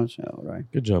the other ones. All right.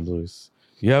 Good job, Luis.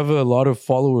 You have a lot of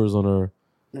followers on our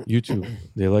YouTube.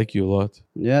 They like you a lot.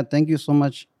 Yeah, thank you so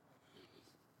much.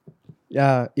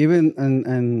 Yeah, even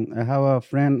and I have a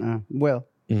friend.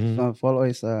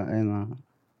 Followers in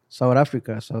South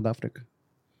Africa.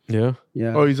 Yeah.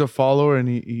 Yeah. Oh, he's a follower, and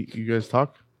you guys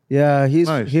talk. Yeah,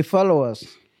 Nice. he follow us.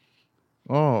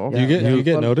 Oh, okay. Yeah. You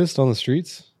get noticed on the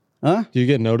streets? Huh? Do you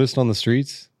get noticed on the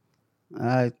streets?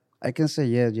 I can say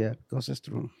yeah, because it's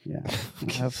true. Yeah.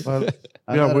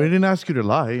 Yeah, we didn't ask you to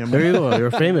lie. I mean, There you go.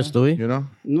 You're famous, Louis. No,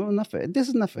 not this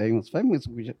is not famous. Famous.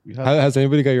 Has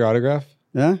anybody got your autograph?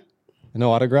 Yeah.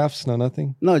 No autographs? No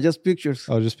nothing? No, just pictures.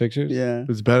 Oh, just pictures? Yeah.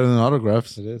 it's better than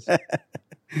autographs. It is.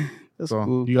 That's So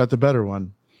cool. you got the better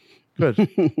one. Good.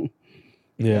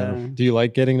 Yeah. Do you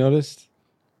like getting noticed?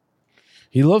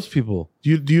 He loves people. Do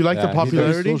you like Yeah, the he's very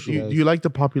popularity? social, Do you like the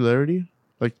popularity?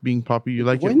 Like being popular? You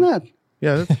like Why it? not?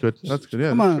 Yeah, that's good. That's good. Yeah,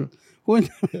 Come that's on.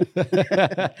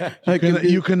 true.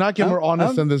 You cannot get more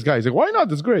honest than this guy. He's like, why not?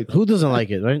 That's great. Who doesn't like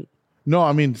it, right? No,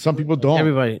 I mean, some people don't.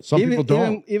 Everybody. Some people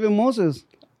don't. Even Moses.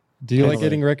 Do you like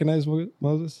getting recognized,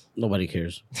 Moses? Nobody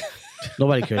cares.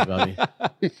 Nobody cares about me.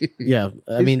 Yeah,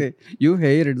 I mean, You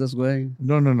hated this guy.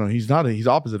 No. He's not. He's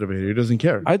opposite of it. He doesn't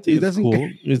care. I think it's doesn't cool.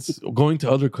 care. It's going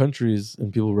to other countries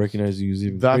and people recognize you is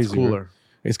even That's crazier. cooler.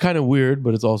 It's kind of weird,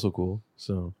 but it's also cool.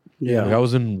 So Yeah. like I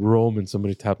was in Rome and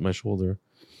somebody tapped my shoulder.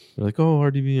 They're like, "Oh,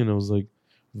 RDB," and I was like,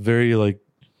 very like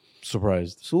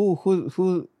surprised. So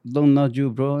who don't know you,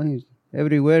 bro?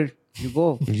 Everywhere you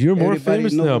go. You're more Everybody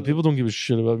famous now. knows. People don't give a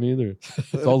shit about me either.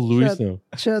 It's all Luis now.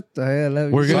 Shut the hell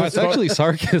up. We're So gonna it's actually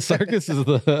Sarkis. Sarkis is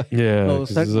the... Yeah, Oh, 'cause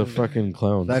he's a exactly. fucking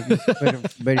clown. That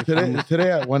is very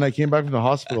Today, when I came back from the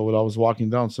hospital, when I was walking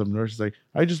down, some nurse is like,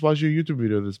 "I just watched your YouTube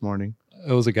video this morning."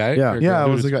 It was a guy? Yeah. Or a Yeah, girl? I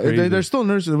was it's like, crazy. they're still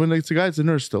nurses. When it's a guy, it's a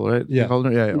nurse still, right? Yeah. They call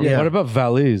it- yeah. Yeah. What about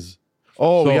valets?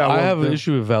 Oh, So yeah. I well, have an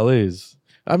issue with valets.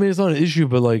 I mean, it's not an issue,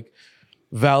 but like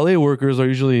valet workers are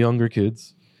usually younger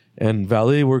kids, and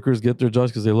valet workers get their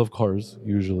jobs because they love cars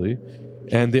usually,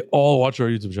 and they all watch our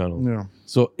YouTube channel. Yeah.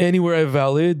 So anywhere I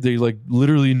valet, they like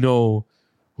literally know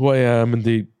who I am,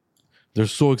 and they're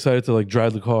so excited to like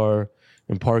drive the car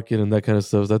and park it and that kind of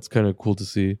stuff. That's kind of cool to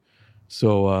see.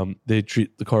 So they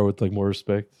treat the car with like more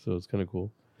respect. So it's kind of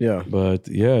cool. yeah. But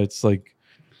yeah, it's like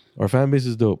our fan base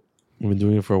is dope. We've been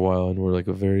doing it for a while, and we're like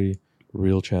a very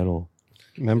real channel.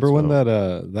 Remember when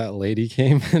that lady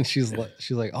came and she's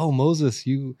like, "Oh, Moses,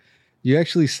 you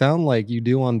actually sound like you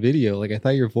do on video. Like I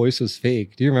thought your voice was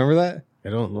fake." Do you remember that? I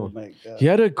don't know. Oh my God. He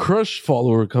had a crush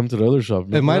follower come to the other shop.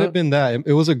 It might have been that.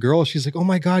 It was a girl. She's like, "Oh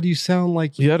my God, you sound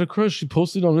like He had a crush. She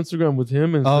posted on Instagram with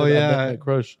him, and Oh, said, "I yeah. met my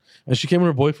crush," and she came with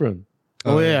her boyfriend.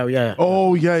 Oh, yeah.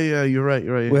 Oh, yeah. You're right.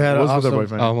 We had was with also- her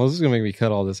boyfriend. Oh, Moses is gonna make me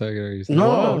cut all this. I gotta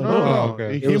No, no. Oh,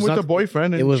 okay. He It came was with not- the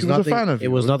boyfriend, and It was she was nothing. a fan of It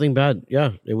you. was nothing bad.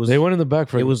 Yeah, it was. They went in the back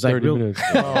for It was like 30 real- minutes.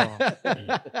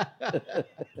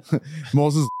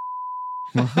 Moses.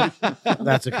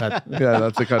 That's a cut. Yeah,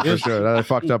 that's a cut for sure. I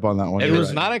fucked up on that one. It You're was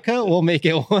right. not a cut. We'll make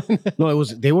it one. No, it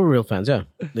was. They were real fans. Yeah,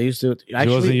 they used to. He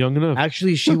wasn't Actually, young enough.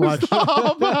 actually, she watched.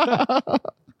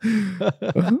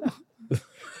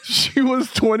 She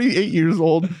was 28 years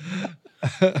old.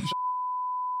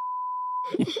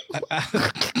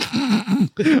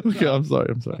 Okay, I'm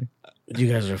sorry.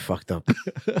 You guys are fucked up.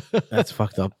 That's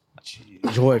fucked up.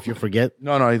 Joy, if you forget,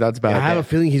 No, that's bad. I have a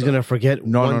feeling he's gonna forget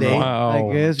No, one no, day. no. Wow.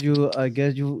 I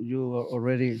guess you are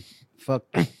already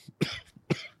fucked.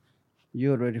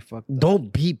 You already fucked.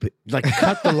 Don't beep it. Like,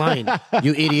 cut the line,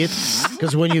 you idiot.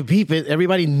 Because when you beep it,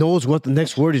 everybody knows what the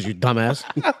next word is, you dumbass.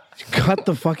 Cut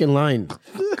the fucking line.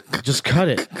 Just cut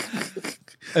it.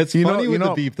 It's You know- funny you with know-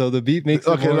 the beep though. The beep makes it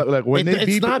Okay, more... look, when It- they it's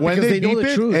beep, not when because they they know beep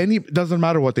the it, truth. doesn't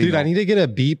matter what they Dude, know. I need to get a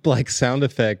beep like sound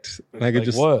effect, and I could Like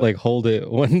just what? like hold it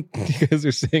when you guys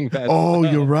are saying bad. Oh,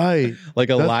 stuff. you're right. Like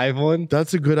a That's- live one,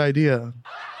 That's a good idea.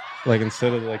 like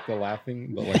instead of like the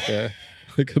laughing, but like a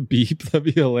like a beep. That'd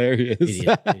be hilarious.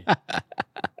 Idiot.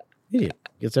 Idiot.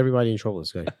 Gets everybody in trouble,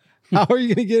 this guy. How are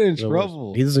you gonna get in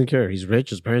trouble? He doesn't care. He's rich.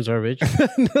 His parents are rich.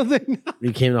 No, they're not.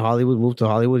 He came to Hollywood, moved to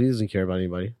Hollywood. He doesn't care about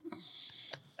anybody.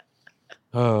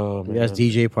 Oh, He has man.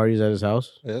 DJ parties at his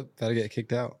house. Yep, gotta get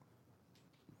kicked out.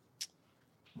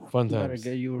 Fun Gotta times.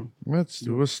 get you. Let's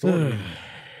do a story.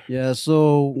 Yeah.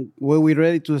 So when we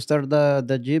ready to start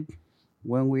the Jeep?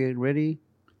 When we ready?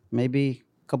 Maybe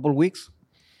a couple weeks.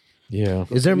 Yeah.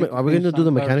 Is there? Are we going to do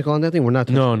the mechanical on that thing? We're not.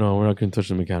 No, we're not going to touch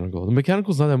the mechanical. The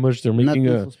mechanical's not that much. They're making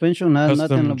Not the a suspension. Nothing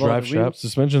custom about drive the shaft. rims.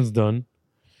 Suspension's done.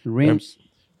 Rims.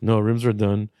 No, rims are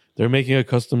done. They're making a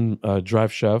custom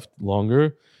drive shaft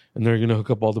longer, and they're going to hook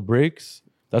up all the brakes.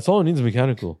 That's all it needs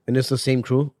mechanical. And it's the same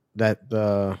crew that.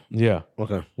 Yeah.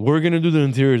 Okay. We're going to do the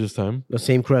interior this time. The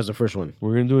same crew as the first one.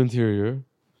 We're going to do interior,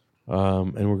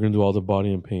 and we're going to do all the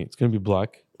body and paint. It's going to be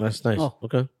black. That's nice. Oh.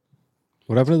 Okay.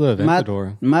 What happened to the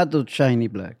Aventador? Matte or shiny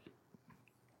black.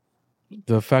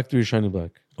 The factory shiny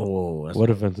black. Oh, that's What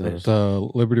event is this? The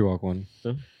Liberty Walk one.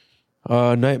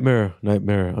 Nightmare.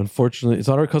 Unfortunately, it's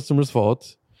not our customer's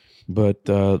fault, but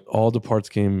all the parts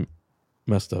came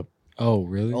messed up. Oh,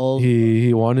 really?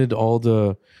 He wanted all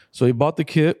the, so he bought the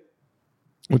kit,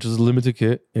 which is a limited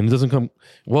kit, and it doesn't come.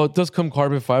 Well, it does come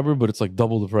carbon fiber, but it's like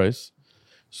double the price.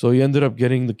 So he ended up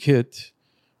getting the kit,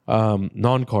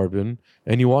 non-carbon,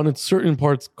 and he wanted certain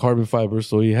parts carbon fiber.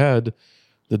 So he had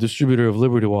the distributor of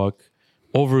Liberty Walk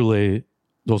overlay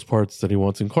those parts that he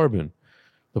wants in carbon.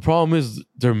 The problem is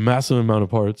they're a massive amount of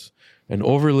parts, and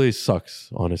overlay sucks,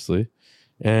 honestly.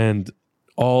 And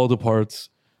all the parts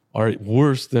are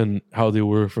worse than how they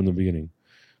were from the beginning.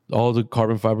 All the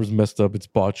carbon fibers messed up. It's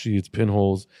botchy. It's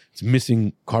pinholes. It's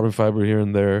missing carbon fiber here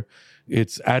and there.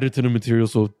 It's added to the material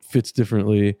so it fits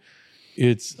differently.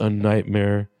 It's a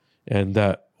nightmare, and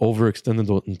that overextended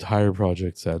the entire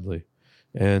project, sadly.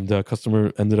 And the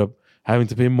customer ended up having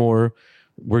to pay more.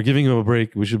 We're giving him a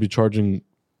break. We should be charging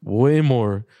way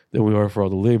more than we are for all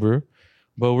the labor,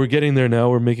 but we're getting there now.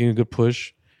 We're making a good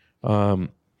push,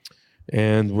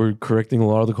 and we're correcting a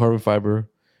lot of the carbon fiber,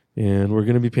 and we're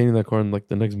going to be painting that car in like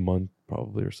the next month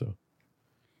probably or so.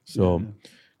 So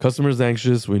customers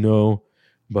anxious, we know,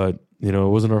 but it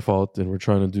wasn't our fault, and we're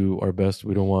trying to do our best.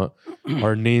 We don't want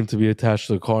our name to be attached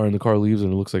to the car, and the car leaves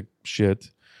and it looks like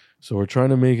shit. So we're trying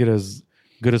to make it as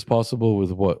good as possible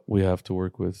with what we have to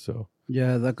work with. So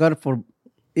Yeah, the car for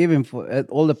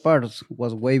all the parts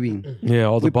was waving. yeah,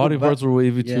 all the We body put back- parts were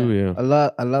wavy too. Yeah,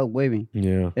 a lot waving.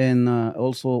 yeah. And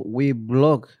also we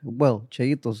block. Well,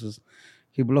 Cheitos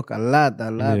he block a lot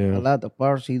of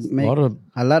parts. He make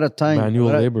a lot of time, manual a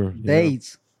lot of labor, yeah.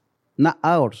 days, not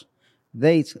hours,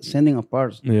 days sending a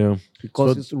parts Yeah,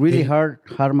 because So it's really they- hard.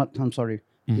 I'm sorry,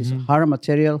 it's hard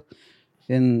material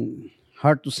and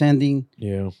hard to sending.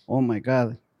 yeah. Oh my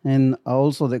god! And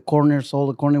also the corners, all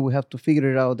the corners, we have to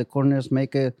figure it out. The corners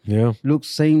make it Yeah, look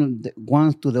same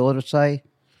one to the other side.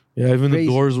 yeah. Even Crazy.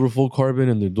 the doors were full carbon,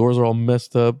 and the doors are all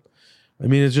messed up. I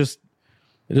mean, it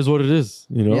is what it is.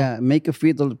 Yeah, make a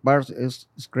fit all the parts is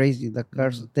crazy. The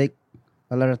cars take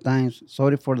a lot of times.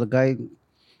 Sorry for the guy,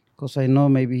 because I know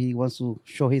maybe he wants to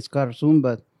show his car soon,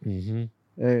 but Mhm.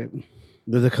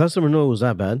 Did the customer know it was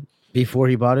that bad before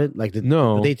he bought it? Like,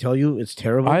 No. did they tell you it's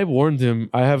terrible? I warned him.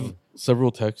 I have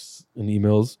several texts and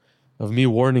emails of me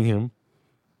warning him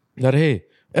that, hey,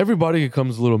 everybody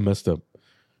comes a little messed up,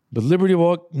 but Liberty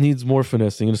Walk needs more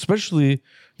finessing, and especially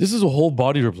this is a whole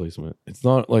body replacement. It's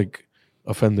not like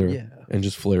a fender and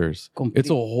just flares. Complete. It's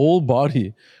a whole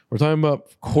body. We're talking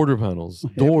about quarter panels,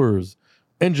 doors,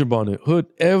 engine bonnet, hood.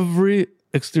 Every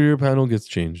exterior panel gets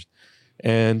changed,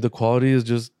 and the quality is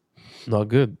just not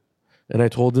good. And I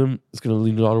told him it's going to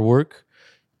need a lot of work.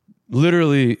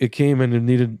 Literally, it came and it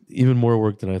needed even more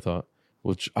work than I thought,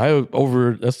 which I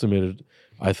overestimated,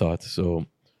 I thought. So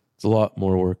it's a lot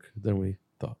more work than we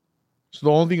thought. So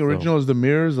the only thing original is the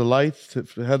mirrors, the lights,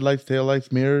 headlights,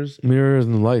 taillights, mirrors. Mirrors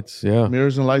and lights, yeah.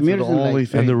 Mirrors and lights Mirrors are the and only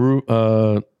lights. thing. And the roof,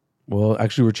 well,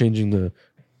 actually, we're changing the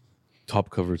top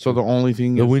cover. So too. the only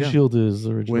thing the is windshield is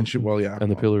original. windshield. Well, yeah,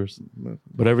 And the pillars.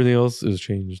 But everything else is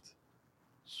changed.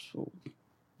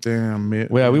 Damn, man.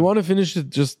 Well, yeah, we want to finish it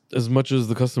just as much as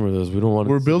the customer does. We don't want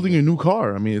We're building a new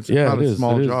car. I mean, it's Yeah, not it a is,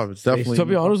 small it is. job. It's definitely. To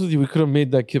be honest with you, we could have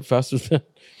made that kit faster than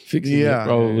fixing it,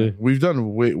 probably. We've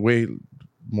done way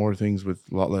more things with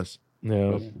a lot less.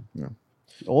 Yeah.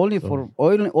 only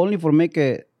for make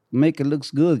it looks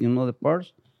good. The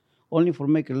parts. Only for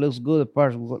make it looks good. The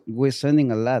parts we're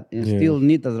sending a lot and Yeah. still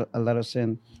need a lot of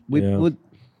send. We Yeah. put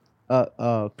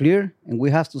clear and we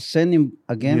have to send him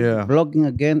again, Yeah. blocking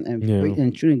again and Yeah.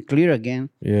 shooting clear again.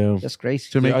 Yeah. That's crazy.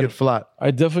 To make I- it flat.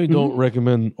 I definitely don't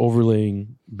recommend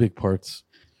overlaying big parts,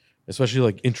 especially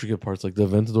like intricate parts. Like the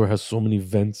Aventador has so many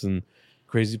vents and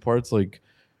crazy parts. Like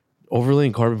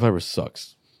overlaying carbon fiber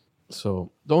sucks.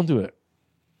 So don't do it.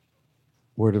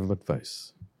 Word of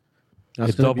advice.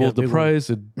 It doubled the price.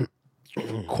 It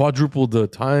quadrupled the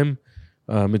time.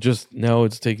 Now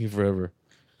it's taking forever.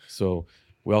 So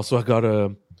we also got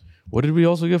a. What did we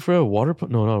also get for a water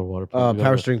pump? No, not a water pump.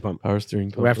 Power steering pump. Power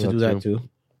steering pump. We have to do that too.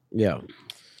 Yeah.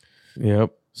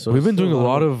 Yep. So we've been doing a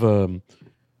lot of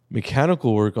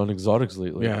mechanical work on exotics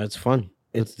lately. Yeah, it's fun.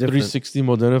 It's the different. 360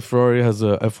 Modena Ferrari has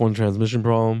a F1 transmission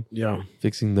problem. Yeah.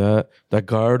 Fixing that. That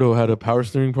Gallardo had a power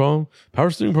steering problem. Power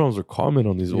steering problems are common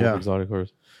on these old exotic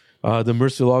cars. The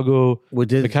Murcielago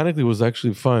mechanically was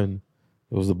actually fine.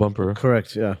 It was the bumper.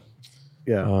 Correct. Yeah.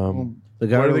 Yeah. The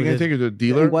Where are they going to take it to the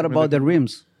dealer? And what about the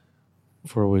rims?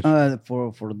 For which?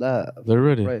 For that. They're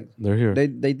ready. Right. They're here.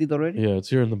 They did already? Yeah, it's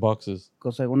here in the boxes.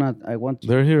 Because I want to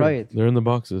They're here. try it. They're in the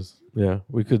boxes. Yeah,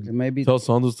 we could maybe tell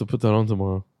Sandos to put that on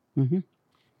tomorrow. Mm-hmm.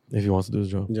 If he wants to do his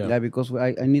job. Yeah, because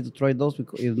I need to try those.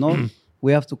 Because if not,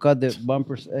 we have to cut the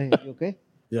bumpers. Hey, you okay?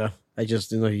 Yeah. I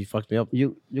just he fucked me up.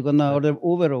 You're gonna order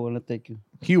Uber or gonna take you?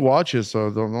 He watches, so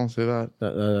don't say that.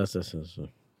 That's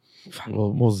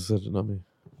Well, Moses said it, not me.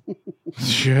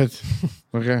 Shit.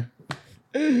 Okay.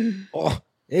 Oh,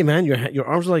 hey man, your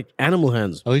arms are like animal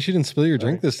hands. At least you didn't spill your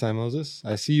drink this time, Moses.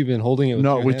 I see you've been holding it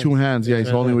with two hands. Yeah, he's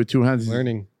holding it with two hands.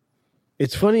 Learning.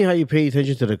 It's funny how you pay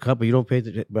attention to the cup, but you don't pay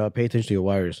attention to your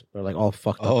wires. They're like all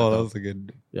fucked up. Oh, that was a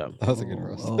good. Yeah, that was a good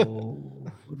roast. Oh,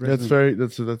 That's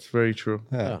very true.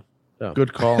 Yeah.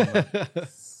 Good call.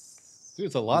 Dude,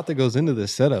 it's a lot that goes into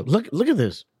this setup. Look at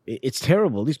this. It's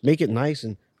terrible. At least make it nice.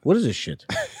 And what is this shit?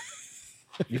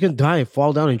 You can die and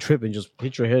fall down and trip and just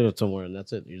hit your head somewhere, and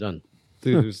that's it. You're done.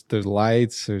 Dude, there's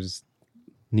lights, there's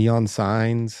neon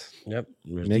signs, Yep.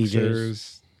 There's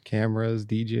mixers, cameras,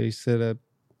 DJ setup.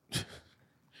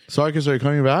 Sarkis, are you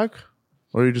coming back?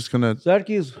 Or are you just gonna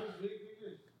Sarkis.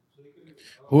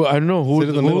 I don't know who Sit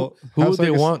in the middle. who Have they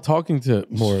Sarkis- want talking to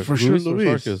more. For sure, Luis or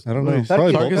Luis. Sarkis? I don't know. Luis.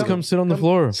 Probably Sarkis, both. Sarkis, come sit on the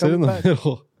floor. Sit in the back.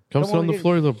 middle. Come Come sit on over the here.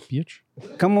 floor, little bitch.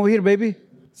 Come over here, baby.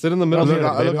 Sit in the middle. Look,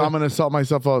 here, baby. I'm gonna sort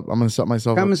myself out. I'm gonna set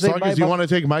myself Come up. and say Sarkis, bye, you bye. want to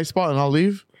take my spot and I'll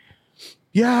leave?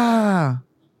 Yeah.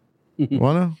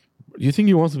 Wanna? You think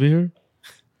he wants to be here?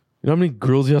 You know how many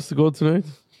girls he has to go tonight?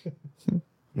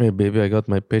 Hey, baby, I got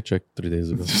my paycheck 3 days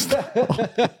ago.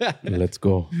 Let's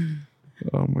go.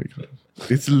 Oh my god.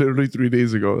 It's literally 3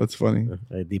 days ago. That's funny.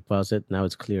 I deposit. Now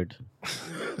it's cleared.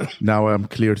 Now I'm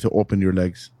clear to open your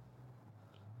legs.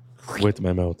 Wait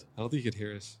my mouth. I don't think you could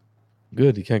hear us.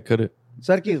 Good, you can't cut it.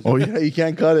 Sarkis. Oh yeah, you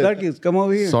can't cut it. Sarkis, come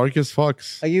over here. Sarkis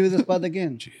fucks. I give you the spot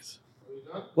again. Jeez.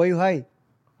 Why you hide?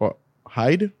 What?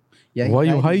 Hide? Yeah, Why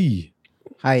you hide?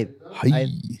 high? Hide.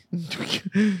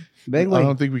 Very I well.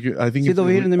 don't think we could. I think Sit it's over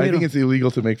here in the I think middle. it's illegal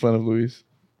to make fun of Luis.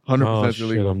 100% Oh shit,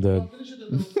 illegal. I'm dead.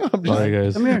 I'm All right,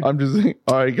 guys. Come here. I'm just saying.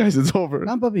 All right, guys, it's over.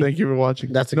 Come, puppy. Thank you for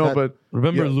watching. That's a no, cut. but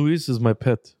Remember, Yeah. Luis is my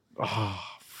pet.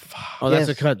 Oh, that's Yes.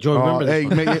 a cut. Joe, remember hey,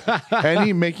 this.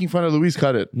 any making fun of Luis,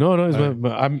 cut it. No, he's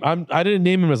I didn't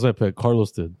name him as my pet.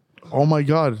 Carlos did. Oh my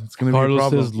God, it's gonna be a Carlos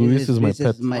problem. says Luis is my This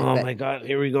pet. Oh pet. my God,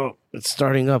 here we go. It's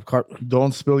starting up.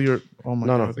 Don't spill your. Oh my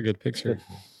No, God. That's a good picture.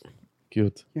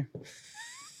 Cute. Here.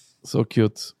 So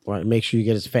cute. Right, make sure you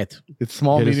get his fat. It's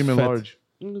small, It is medium, and fat. large.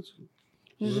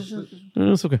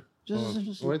 It's okay.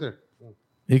 Right there.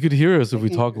 He could hear us if we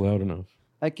talk loud enough.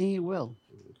 I can hear well.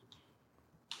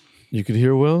 You could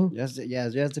hear well. Yes,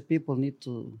 the people need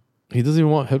to. He doesn't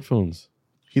even want headphones.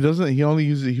 He doesn't. He only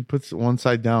uses. He puts one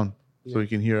side down so he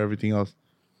can hear everything else.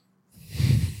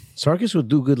 Sarkis would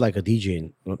do good like a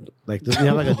DJ. Like, doesn't he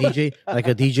have like a DJ, like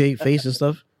a DJ face and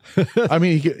stuff? I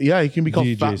mean, he can be called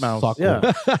DJ Fat Mouse.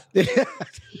 Socko. Yeah.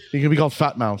 He can be called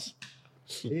Fat Mouse.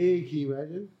 Hey, can you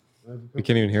imagine? We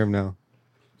can't even hear him now.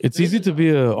 It's easy to be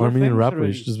an Armenian famous rapper. You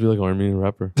already. should just be like an Armenian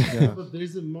rapper. But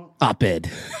there's a Op-ed.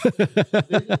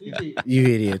 You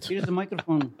idiot. Here's the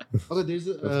microphone. okay. There's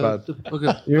a That's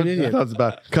okay. You're an idiot. That's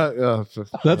bad.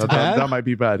 That's bad? That might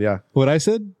be bad. Yeah. What I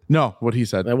said? No, what he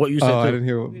said. Like what you said. Oh, I too. didn't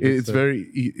hear what It's very.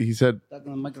 He said Talk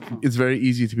on the microphone. it's very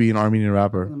easy to be an Armenian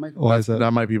rapper. On the microphone. Why is that?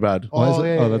 That might be bad. Why is Oh,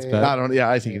 it? yeah, Oh, that's yeah, bad. I don't. Yeah,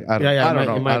 I think. I don't, Yeah, I don't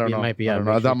know. it might I don't be, know. it might be, I yeah, don't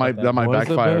make know. sure That you might. cut That might Why is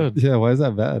that backfire. bad? Yeah, why is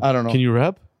that bad? I don't know. Can you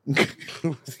rap?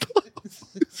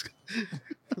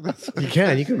 You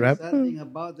can. You can rap. Something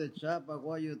about the job, but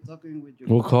what you're talking with your.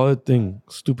 We'll call it thing.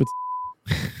 Stupid.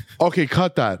 Okay,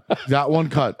 cut that. That one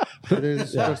cut.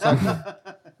 There's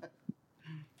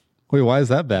Wait, why is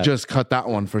that bad? Just cut that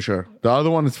one for sure. The other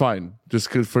one is fine. Just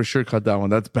for sure cut that one.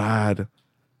 That's bad.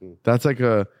 That's like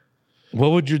a.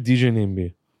 What would your DJ name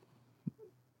be?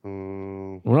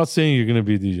 We're not saying you're gonna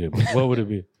be a DJ, but what would it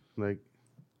be? like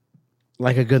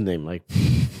Like a good name. Like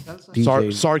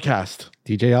DJ. Sarcast.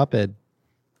 DJ Op-Ed.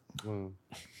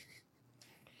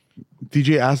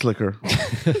 DJ Ass Liquor.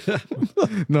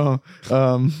 No.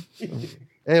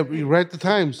 Hey, we write the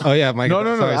times. Oh yeah, Mike. No.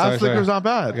 Sorry, Ass Liquor's not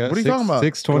bad. Okay, What are you talking about?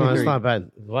 6:23. No, it's not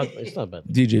bad. What? It's not bad.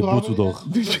 DJ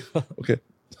Boetsoedog. Okay.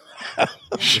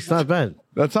 It's not bad.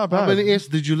 That's not How bad. many ass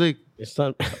did you lick? It's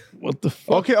not. What the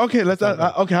fuck? Okay. Let's.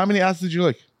 Okay, how many ass did you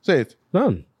lick? Say it.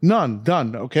 None. None.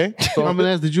 Done. Okay. How many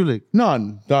ass did you lick?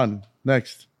 None. Done.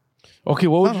 Next. Okay,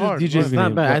 what would Not your hard. DJ It's not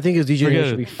name? bad. I think his DJ Forget name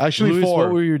should it. be. Actually, Luis, 4.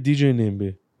 what would your DJ name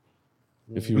be?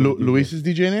 If you were a DJ? Luis's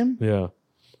DJ name? Yeah.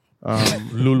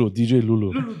 Lulu. DJ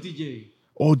Lulu. Lulu DJ.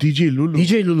 Oh, DJ Lulu.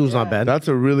 DJ Lulu's not bad. That's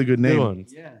a really good name. Good one.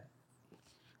 Yeah.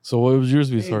 So what was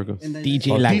yours be, Sarko? And then-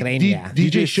 DJ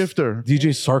DJ Shifter. DJ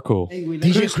Sarko. And we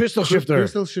DJ Crystal Shifter.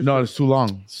 Crystal Shifter. No, it's too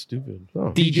long. Stupid.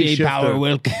 DJ Power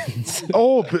Wilkins.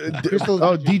 Oh, Crystal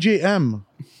DJ M.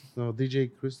 No,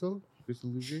 DJ Crystal. Crystal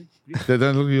DJ. Then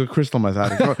look at Crystal meth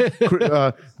addict.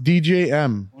 DJ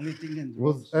M. Only thing in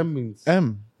What drugs. M means?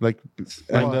 M. Like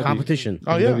Competition.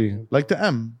 oh yeah, W. like the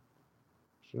M.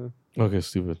 Okay,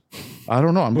 stupid. I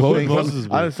don't know. I'm What saying would Moses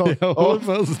I be? saw,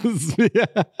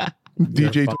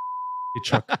 DJ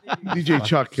Chuck. DJ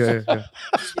Chuck. Yeah.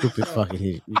 Stupid fucking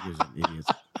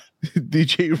idiots.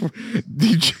 DJ.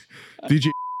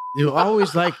 You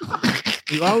always like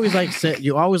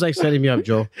setting me up,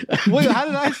 Joe. Wait, how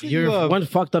did I see You're you up? one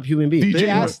fucked up human being.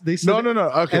 DJ. They said No.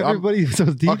 Okay. everybody was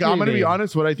DJ. Okay, I'm gonna be name.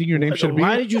 honest. What I think your name should be.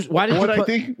 Why did you What I put,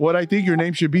 think. What I think your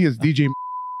name should be is DJ.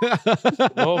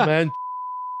 Oh man.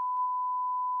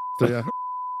 So, yeah.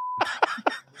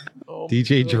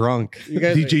 DJ Drunk. you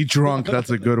guys DJ Drunk. That's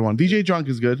a good one. DJ Drunk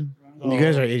is good. you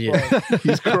guys are idiots.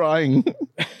 He's crying.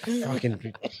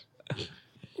 Fucking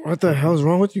what the hell is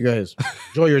wrong with you guys?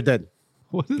 Joe, you're dead.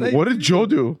 What did I? What did Joe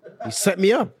do? He set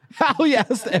me up. How he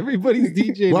asked everybody's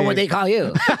DJ What name. would they call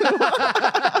you?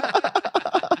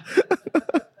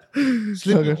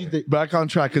 Okay. Back on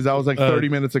track because that was like 30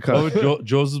 minutes of Oh, cut.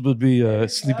 Joseph would be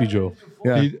Sleepy Joe.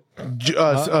 Yeah.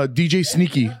 DJ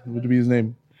Sneaky would be his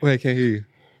name. Wait, I can't hear you.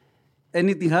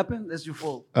 Anything happen, that's your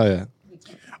fault. Oh yeah.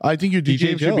 I think your DJ DJ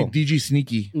should Joe. be DJ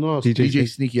Sneaky. No, DJ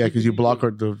Sneaky, yeah, because you block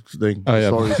the thing. Oh, yeah.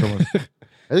 Sorry, someone.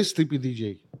 I think Sleepy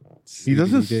DJ. He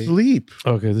doesn't DJ. sleep.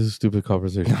 Okay, this is a stupid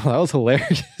conversation. That was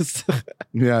hilarious.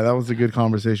 Yeah, that was a good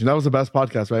conversation. That was the best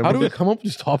podcast, right? How do we come up with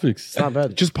these topics? It's not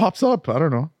bad. It just pops up. I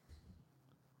don't know.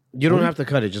 You don't have to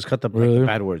cut it. Just cut the Really?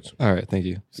 bad words. All right, thank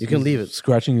you. You can leave it.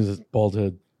 Scratching his bald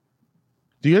head.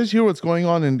 Do you guys hear what's going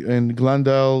on in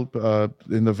Glendale,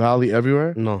 in the valley,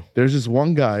 everywhere? No. There's this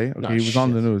one guy. Okay, Nah, he was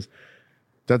on the shit. news.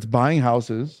 That's buying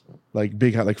houses, like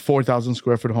big, like 4,000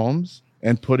 square foot homes,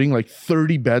 and putting like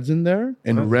 30 beds in there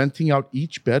and renting out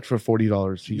each bed for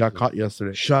 $40. He got caught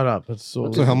yesterday. Shut up. That's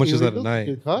so. So how much is that a Illegal? night?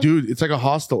 Get caught? Dude, it's like a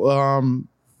hostel. I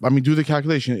mean, do the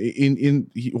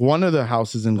calculation. One of the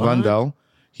houses in Glendale,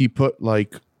 he put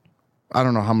like, I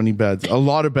don't know how many beds, a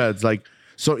lot of beds. Like,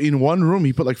 so in one room,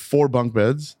 he put like 4 bunk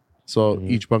beds. So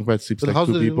each bunk bed sleeps But like how's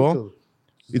 2 it people. illegal?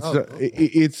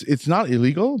 It's not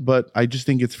illegal, but I just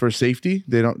think it's for safety.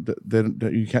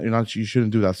 You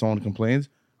shouldn't do that. Someone complains.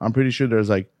 I'm pretty sure there's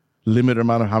like limited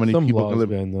amount of how many Some people laws can live.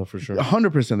 ban though for sure.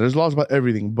 100%. There's laws about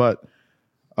everything, but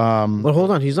But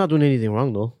hold on. He's not doing anything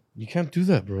wrong, though. You can't do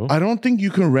that, bro. I don't think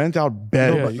you can rent out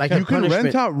beds. No, but like you the can rent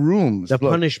punishment- out rooms. The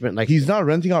Look, punishment, like he's not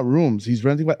renting out rooms. He's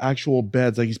renting out actual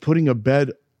beds. Like he's putting a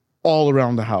bed all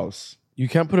around the house. You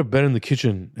can't put a bed in the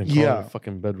kitchen and call Yeah. it a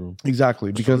fucking bedroom.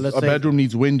 Exactly, because let's a say- bedroom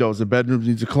needs windows, a bedroom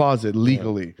needs a closet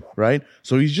legally, right?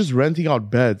 So he's just renting out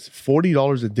beds,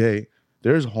 $40 a day.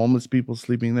 There's homeless people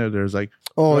sleeping there. There's like,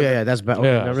 oh yeah, that's bad.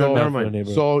 Yeah, Never, so- never for a mind.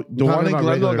 neighborhood. so the talking one in about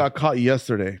Glendale regular- got caught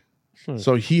yesterday.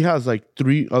 So he has like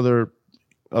 3 other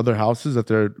houses that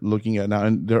they're looking at now,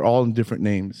 and they're all in different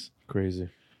names. Crazy.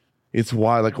 It's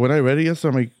wild. Like when I read it yesterday,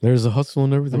 I'm like, There's a hustle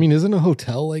and everything. I mean, isn't a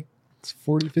hotel like it's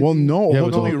 40, 50? well, no, Yeah, how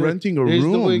but come no. you're renting a There's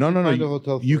no way room? you No, can no, find a no.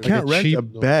 hotel for You like can't a rent cheap- a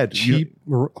bed. cheap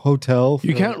hotel.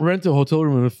 you for- can't rent a hotel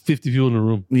room with 50 people in a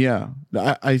room. Yeah,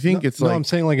 I think it's No, like I'm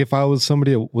saying like if I was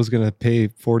somebody that was gonna pay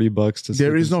 $40 to there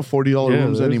sleep is in- no $40 Yeah,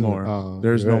 rooms there isn't. anymore. Oh,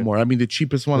 There's you're no right. more. I mean, the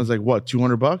cheapest one is like what,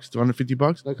 $200,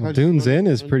 $250? Like, Well, how do you Dunes know? Inn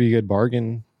is pretty good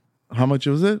bargain, How much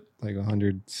was it? like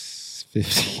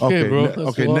 150. Okay, bro, ne- that's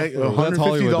okay, a lot ne- for- That's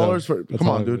Hollywood, $150 though. for That's come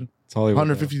on, Hollywood. dude. It's Hollywood,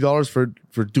 though. $150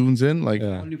 for Dunes Inn. Like,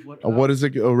 Yeah. Only for what is a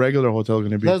regular hotel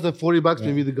going to be? Plus the $40,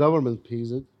 maybe the government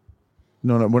pays it.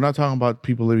 No, we're not talking about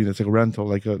people living. It's like a rental,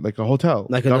 like a hotel,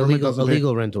 Like an Government doesn't pay.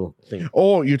 illegal rental thing.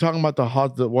 Oh, you're talking about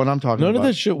the one I'm talking None about. of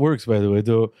that shit works, by the way.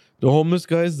 The homeless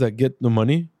guys that get the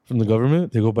money from the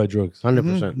government, they go buy drugs.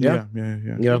 100%. Yeah.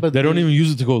 Yeah. But They don't even use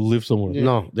it to go live somewhere.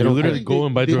 No, they They don't. literally go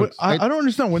and buy drugs. I don't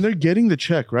understand when they're getting the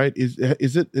check, right? Is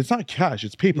it? It's not cash.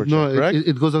 It's paper check, no, correct?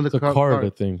 it goes on the It's a card. card, I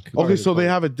think. Okay, so they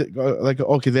have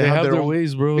they have their own.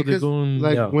 ways, bro. They Because, go and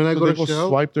like Yeah. when I So go they to go Shell,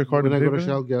 swipe their card when I and go pay to for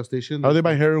it? Shell gas station, How do they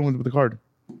buy heroin with the card?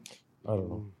 I don't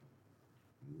know.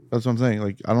 That's what I'm saying.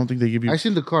 Like, I don't think they give you. I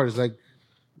seen the cards like.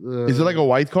 Is it like a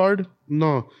white card?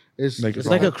 No, it's Like- It's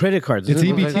like a credit card. It's isn't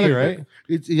it? EBT, right?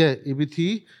 It's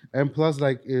EBT, and plus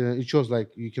like it shows like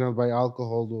you cannot buy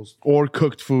alcohol. Those Or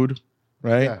cooked food,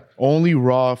 right? Yeah. Only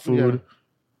raw food.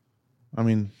 I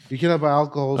mean, you cannot buy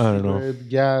alcohol, I don't know. cigarette,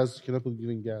 gas. You cannot put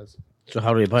in gas. So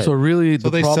how do they buy it? So really, So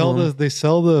the they problem,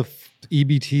 sell the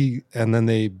EBT and then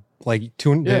they like Yeah,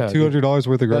 $200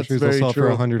 worth of groceries. They'll very sell true.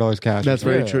 for $100 cash. that's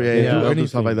very Yeah. true. Yeah, Yeah. yeah. They'll do Anything.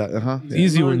 stuff like that. Uh-huh. it's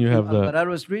easy when you have on that.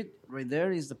 Bararo Street, right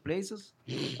there is the places.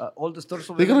 All the stores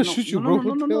over They're there. gonna shoot you, no,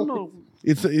 bro. No.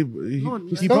 It's he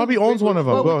it's probably not- owns one of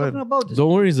them. Well, Go we're ahead. talking about this.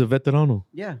 Don't worry, he's a veterano.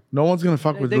 Yeah. No one's gonna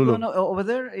fuck with They Lulu. go over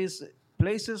there is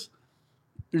places,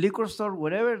 liquor store,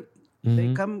 whatever.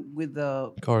 They come with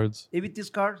the Cards.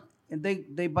 EBT's card and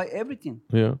they buy everything.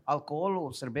 Yeah. Alcohol or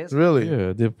cerveza. Really?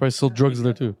 Yeah. They probably sell drugs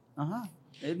there too. Uh-huh.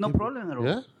 No problem at all.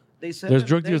 Yeah? They sell There's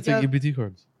it, drug they dealers take just- EBT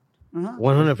cards.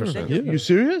 100%. They You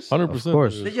serious? 100%. Of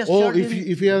course. They just Oh, charging,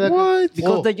 if you have that, What?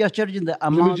 because they just charging the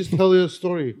let me amount, just tell you a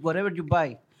story. whatever you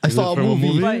buy. I Is saw it a from a movie.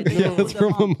 movie? Right, they Yeah, don't it's put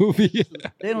them from a on. movie.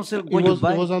 They don't sell It what you was,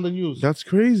 buy. it was on the news. That's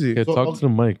crazy. Yeah, talk to the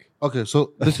mic. Okay,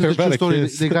 so this is They're the true about to story.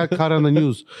 kiss. They got caught on the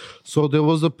news. So there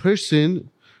was a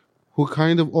person who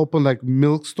kind of opened like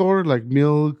milk store, like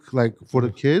milk, like for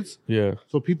the kids. Yeah.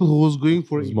 So people who was going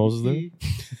for Was Moses EBT,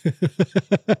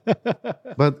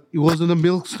 but it wasn't a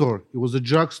milk store. It was a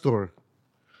drug store.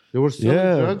 They were selling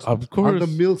Yeah, drugs. of On course. the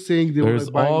milk saying they There's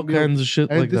were buying all milk. kinds of shit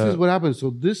And like this that. is what happened. So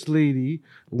this lady,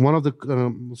 one of the,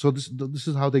 so this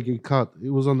is how they get caught.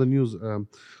 It was on the news.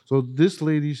 So this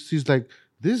lady, she's like,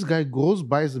 this guy goes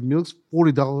buys the milks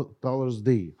 $40 a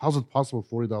day. How's it possible?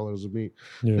 $40 a day.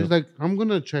 Yeah. He's like, I'm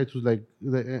gonna try to like,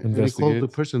 and they called the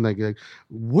Investigate. person like,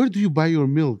 where do you buy your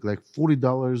milk? Like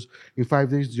 $40 in 5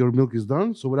 days, your milk is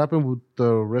done. So what happened with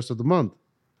the rest of the month?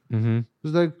 Mm-hmm.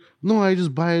 He's like, no, I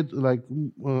just buy it like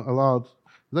a lot.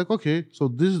 Like, okay, so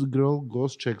this girl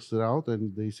goes, checks it out,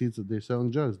 and they see that they're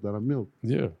selling drugs, not a milk.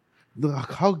 Yeah.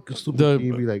 How stupid The- can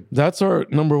you be? Like, That's our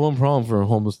number one problem for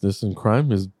homelessness and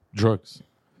crime is drugs.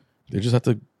 They just have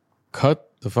to cut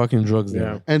the fucking drugs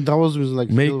down. and that was like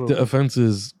Make the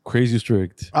offenses crazy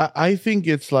strict. I think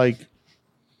it's like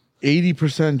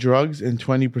 80% drugs and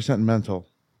 20% mental.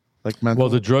 Like mental. Well,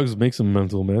 the drugs makes them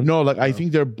mental, man. no, like I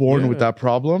think they're born with that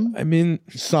problem. I mean,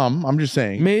 Some, I'm just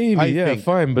saying. maybe, I yeah, think.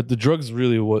 fine, but the drugs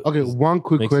really what Okay, one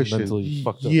quick makes them question. mentally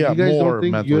fucked up. Yeah, you guys more don't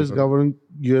think mentally fucked.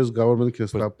 U.S. government can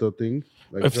stop the thing?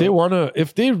 Like, If they wanna,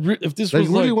 if this like was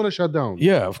really like, want to shut down?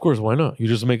 yeah, of course, why not? You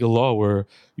just make a law where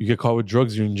you get caught with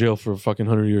drugs, you're in jail for fucking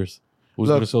 100 years. Who's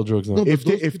Look, gonna sell drugs now? No, but If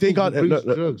they- those if they people got- who brings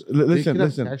look, drugs, listen, they cannot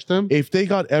listen. catch them. If they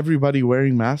got everybody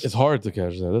wearing masks, It's hard to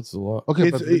catch that. That's a lot. Okay,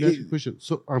 it's- but let me ask it- you a question.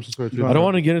 So I'm so sorry. to I I don't interrupt.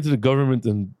 want to get into the government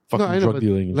and fucking No, I know, drug but,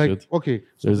 dealing and like, shit. okay,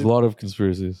 so There's a lot of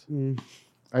conspiracies.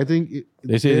 I think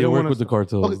They say they don't work wanna with the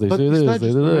cartels. Okay, They but say it's this, not they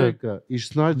just say that. America.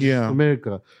 It's not just Yeah.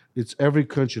 America. It's every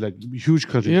country, like huge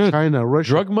country, Yeah, China,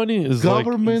 Russia. Drug money is like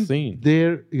Government, insane.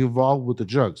 they're involved with the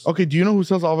drugs. okay, do you know who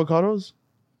sells avocados?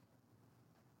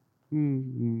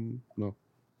 No.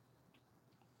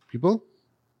 People?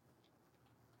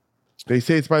 They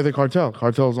say it's by the cartel.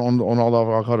 Cartels own all the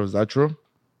avocados. Is that true?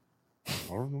 I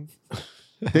don't know.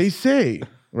 They say,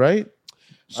 right?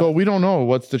 So we don't know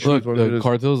what's the truth. Look, what it the is.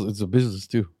 cartels, it's a business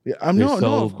too. Yeah, they no,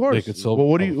 sell- of course. they could sell Well,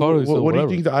 what do you avocados, sell what do you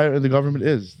whatever. think the government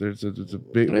is? It's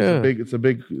a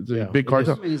big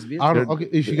cartel. I don't know. Okay,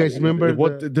 if you guys remember,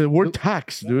 The word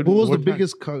tax, dude. who was the Word tax.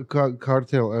 biggest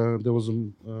cartel? There was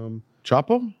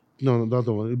Chapo? no, the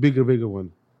other one, a bigger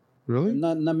one. Really?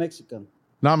 Not Mexican.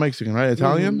 Not Mexican, right?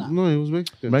 Italian? No, he was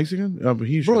Mexican. Mexican? But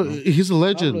he's Bro, he's a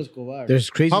legend. Escobar. There's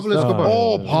crazy Pablo stuff. Escobar.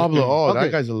 Oh, Pablo. Oh, Okay.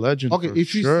 that guy's a legend. Okay, for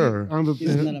if you sure. see on the,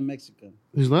 He's not a Mexican.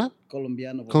 he's not.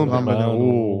 Colombiano. Colombiano.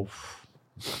 Oh.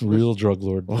 Real drug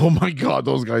lord. Oh my God,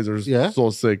 those guys are Yeah?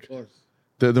 so sick. Of course.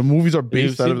 The movies are You've,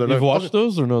 based out of their you've life. watched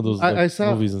those or no? Those like, I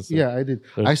saw. movies and stuff. Yeah, I did.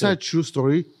 They're I saw a sick. true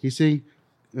story. He's saying,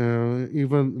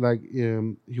 even like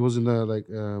he was in the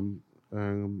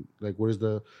like what is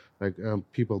the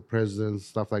people, presidents,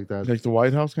 stuff like that. Like the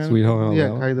White House kind Sweet Home yeah,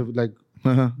 Alabama. kind of like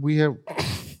of? we have.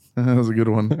 That was a good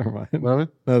one. Never mind. What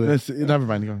I mean? Never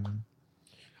mind. Go on.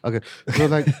 Okay, so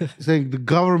like saying the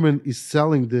government is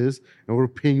selling this and we're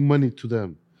paying money to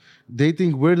them. They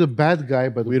think we're the bad guy,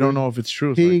 but We don't know if it's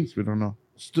true. He- We don't know.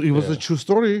 It was a true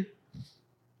story.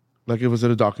 Like, was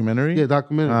it a documentary? Yeah,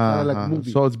 documentary, like a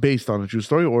movie. So it's based on a true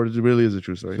story, or it really is a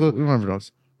true story? So- Who never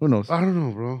knows? Who knows? I don't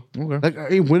know, bro. Okay.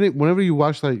 Like whenever you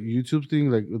watch like YouTube thing,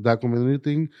 like a documentary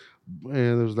thing,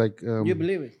 and there's like You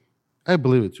believe it? I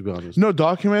believe it, to be honest. No,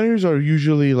 documentaries are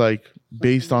usually like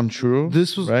based on true.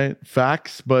 This was- right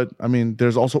facts, but I mean,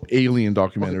 there's also alien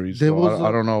documentaries. There so was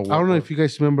I don't know. I don't know if you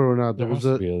guys remember or not. There There was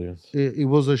has a to be aliens. it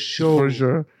was a show. for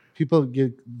sure. People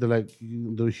get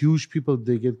the huge people,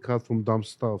 they get cut from dumb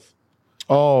stuff.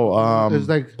 Oh, It's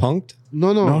like Punked?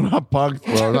 no, no, not punked,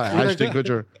 bro. Not Ashton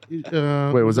Kutcher.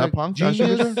 Wait, was that punked? Ashton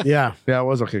Genius? Kutcher? Yeah. Yeah, it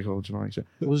was okay. Cool.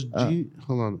 It was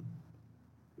hold on.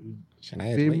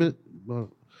 Shania Famous,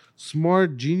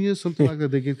 smart genius, something like that.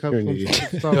 They get cut You're an from idiot.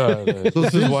 stuff. So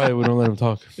this is why we don't let him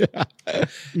talk. No,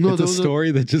 It's there a was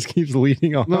story that just keeps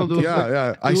leading on. No, there was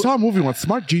Yeah. I saw a movie once.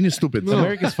 Smart, genius, stupid. No.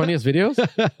 America's Funniest Videos?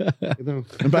 no,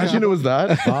 Imagine it was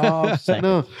that.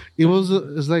 no, it was.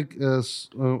 It's like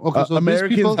okay. So Americans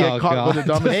these people, get caught with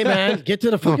the dumbest. Hey man, get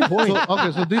to the fucking point.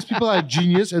 So these people are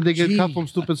genius and they get cut from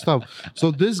stupid stuff. So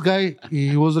this guy,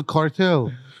 he was a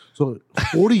cartel. So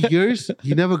 40 years,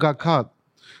 he never got caught.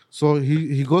 So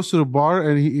he goes to the bar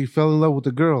and he fell in love with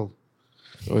a girl.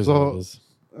 Always So- how it is.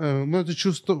 Not a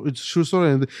true story. It's a true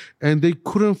story, and they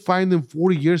couldn't find him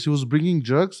 40 years. He was bringing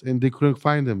drugs, and they couldn't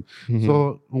find him.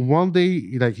 So one day,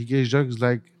 like he gets drugs,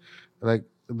 like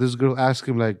this girl asked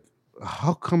him, like,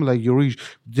 "How come like you're rich?"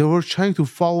 They were trying to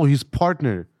follow his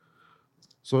partner.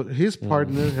 So his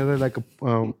partner had like a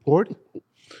port.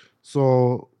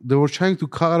 So they were trying to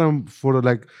cut him for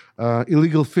like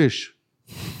illegal fish,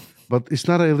 but it's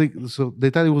not illegal. So they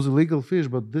thought it was illegal fish,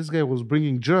 but this guy was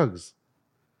bringing drugs.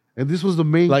 And this was the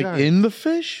main Like guy. in the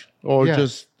fish, or Yeah.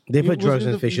 just They put It was drugs in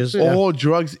in the fishes. fish. Yeah. all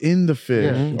drugs in the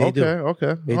fish. Yeah. They do.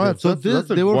 Okay. They All do. right, So that's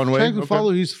they were one way. trying to Okay.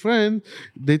 follow his friend.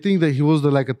 They think that he was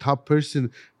like a top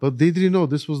person, but they didn't know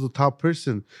this was the top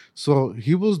person. So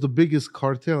he was the biggest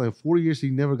cartel, and 4 years he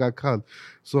never got caught.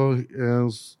 So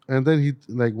and then he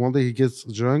like one day he gets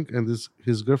drunk, and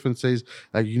his girlfriend says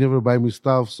like, "You never buy me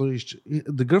stuff." So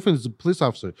the girlfriend is a police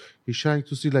officer. He's trying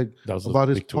to see like That was a about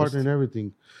his big partner twist. and everything.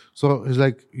 So he's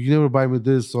like, "You never buy me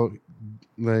this." So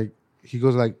like he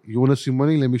goes like, "You want to see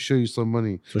money? Let me show you some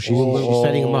money." So she's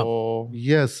setting him up. Oh.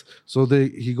 Yes. So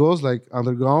he goes like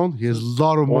underground. He has a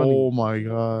lot of money, Oh my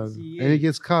god. and he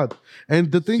gets caught.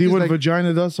 And the thing See is, what like,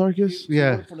 vagina does, Sarkis?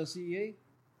 yeah, For the CEA?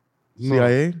 no,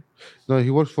 CIA? no, he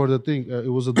worked for the thing.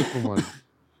 It was a different one.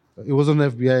 It wasn't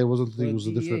FBI. It wasn't the thing. It was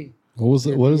a different. What was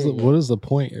it? What is the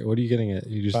point? What are you getting at?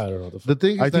 You just I don't know. The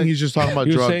thing is, I think like, he's just talking about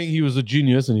He was drugs. saying he was a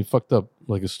genius and he fucked up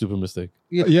like a stupid mistake.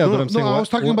 Yeah, no, but I'm saying I what- was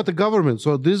talking what- about the government.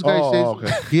 So this guy Oh, says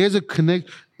okay. he has a connect.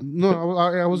 No,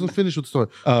 I wasn't finished with the story.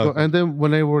 Oh, So, okay. and then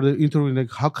when I were the interview,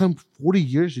 like, how come 40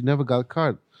 years you never got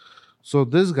caught? So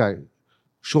this guy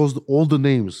shows all the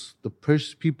names, the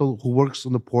people who works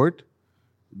on the port.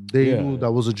 They Yeah. knew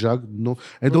that was a drug. No,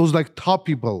 and those like top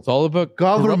people. It's all about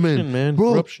Government, corruption, man.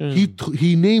 bro. Corruption.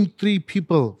 He named 3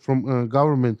 people from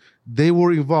government. They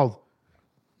were involved.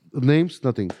 Names,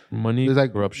 nothing. Money, There's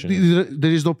like corruption.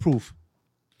 There is no proof.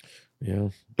 Yeah.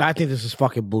 I think this is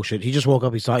fucking bullshit. He just woke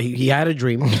up. He saw. He had a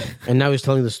dream, and now he's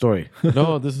telling the story.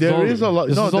 No, this is There all, is a lot-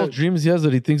 This no, is all there- dreams he has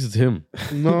that he thinks it's him.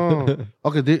 No.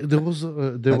 Okay, there was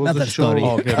Another a show. story.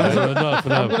 Oh, okay, man, enough,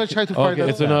 I'm enough. gonna try to find Okay, out.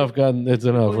 it's enough. God, it's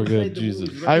enough. We're good.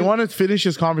 Jesus. I want to finish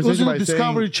this It was conversation on by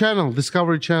Discovery saying, Channel.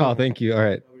 Discovery Channel. Oh, thank you. All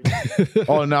right.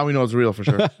 oh, now we know it's real for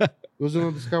sure. It was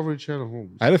on Discovery Channel.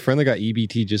 I had a friend that got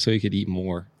EBT just so he could eat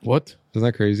more. What? Isn't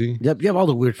that crazy? Yep, you have all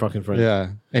the weird fucking friends.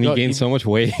 Yeah. And he No, gained he- so much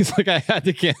weight. He's like, I had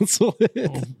to cancel it.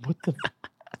 What the?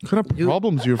 What kind of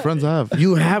problems do your friends have?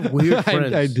 You have weird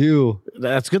friends. I do.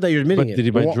 That's good that you're admitting But it. did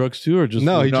he buy Well, drugs too, or just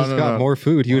No, he No, just no, got no. more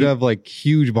food. He would have like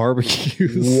huge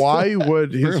barbecues. Why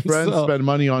would his For friends himself. spend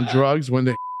money on drugs when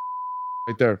they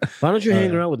right there? Why don't you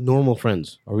hang around with normal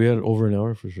friends? Are we at over an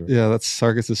hour for sure? Yeah, that's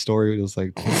Sarkis' story. It was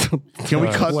like, Can we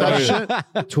cut that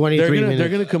shit? 23 They're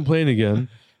minutes. gonna complain again.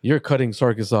 You're cutting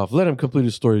Sarkis off. Let him complete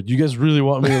his story. Do you guys really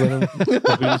want me to let him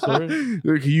complete his story?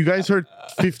 You guys heard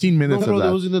 15 No, minutes bro, of that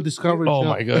that. was in the Discovery Oh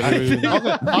Channel. my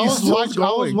god! I was still watching. I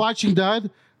was going. watching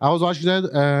that.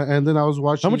 and then I was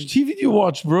watching. How much TV do you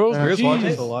watch, bro? Sarkis Jeez.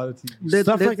 watches a lot of TV.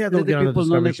 Stuff like that don't get on the people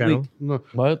know Discovery next Channel. week. No,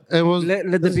 What? it was.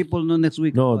 Let the people know next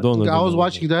week. No, don't. I was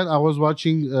watching that. I was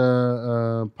watching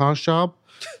Pawn Shop.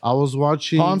 I was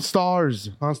watching Pawn Stars.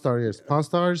 Pawn Star. Yes, Pawn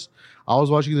Stars. I was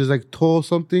watching. There's like Toe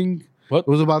something. What? It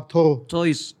was about Toe.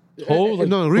 Toys. Oh, like-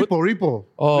 No, Repo.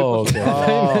 Oh, okay.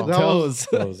 That was,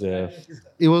 Those, yeah.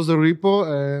 it was the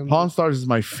Repo. And Pawn Stars is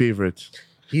my favorite.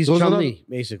 He's Those are Chun-Li,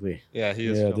 basically. Yeah, he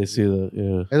is. Yeah, they see that. Yeah.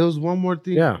 and there was one more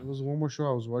thing. Yeah. There was one more show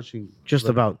I was watching. Just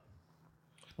about.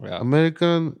 Yeah.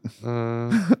 American.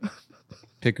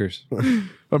 Pickers.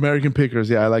 American Pickers.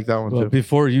 Yeah, I like that one Well, too.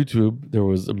 before YouTube, there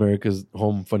was America's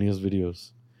Home Funniest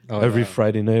Videos. Oh, Every yeah.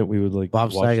 Friday night, we would like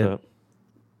Bob watch Saget. that.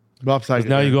 Bob 'Cause Saget.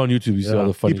 now yeah. you go on YouTube, you see all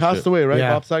the funny He passed shit. away, right?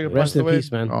 Yeah. Bob Saget Rest passed in away.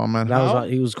 peace, man. Oh man, That how?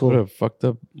 was he was What cool. a fucked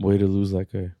up way to lose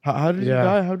that guy. How did he Yeah.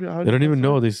 die? How did They don't even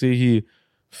know. They say he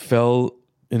fell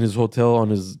in his hotel on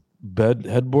his bed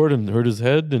headboard and hurt his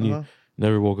head, and Uh-huh. he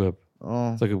never woke up.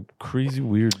 Oh. It's like a crazy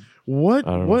weird. What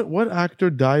I don't know. what actor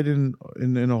died in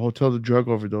a hotel to drug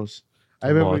overdose? I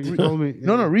remember What? you told me.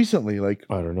 No, recently, like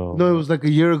I don't know. No, it was like a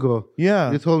year ago.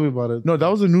 yeah, You told me about it. no, that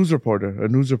was a news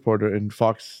reporter in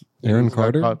Fox. Aaron News got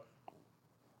Carter? caught.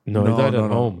 No, he died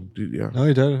at home. Dude, yeah, No,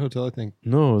 he died at a hotel, I think.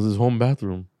 No, it was his home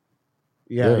bathroom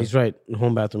Yeah, Yeah. he's right.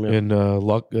 Home bathroom. Yeah.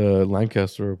 in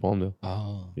Lancaster or Palmdale.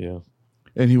 Oh. Yeah,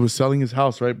 and he was selling his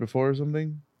house right before or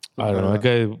something. I don't know. That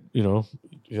guy,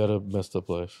 he had a messed up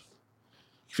life.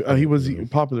 He was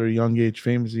popular at a young age,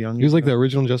 famous at a young age. He was like the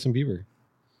original Justin Bieber.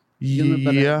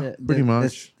 But, Yeah, pretty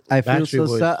much. I feel Backstreet so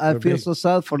Boys, sad. I they're feel big. so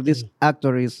sad for this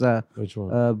actor. Is Which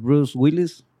one? Bruce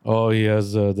Willis? Oh, he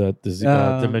has that disease,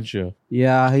 dementia.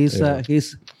 Yeah, he's Yeah.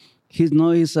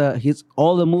 he's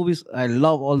all the movies. I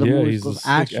love all the Yeah, movies, he's a 'cause sick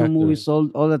action actor. movies,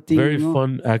 all the things. Very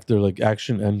fun actor, like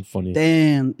action and funny.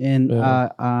 Then and Yeah.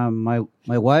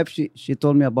 my wife she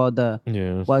told me about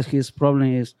Yeah, what his problem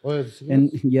is, Oh, it's- and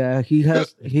yeah, he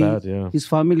has bad, yeah. his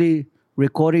family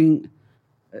recording.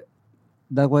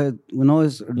 That way,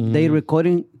 is they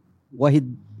recording what he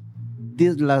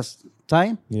did last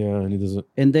time, yeah, and he doesn't.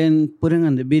 and then putting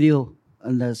on the video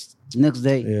on the next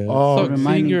day. Yeah, Oh, Sucks.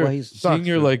 reminding seeing what he's seeing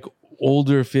your like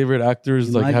older favorite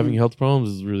actors like Imagine- having health problems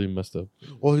is really messed up.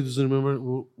 Oh, he doesn't remember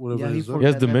whatever Yeah, it he is. forgot. He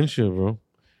has that- dementia, bro.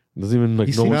 Doesn't even like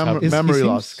He know seems- what's happening. Memory he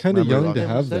loss. seems kind of Memory young loss. to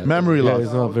have that. Memory Yeah, loss.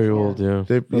 he's not very old. Yeah,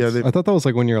 I thought that was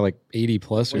like when you're like 80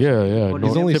 plus. Or yeah, yeah. But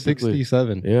He's no, only typically-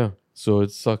 67. Yeah, so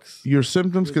it sucks. Your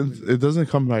symptoms it doesn't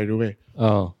come right away.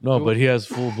 Oh, No, but he has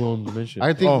full blown dementia.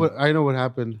 I think Oh. I know what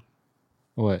happened.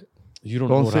 what? you don't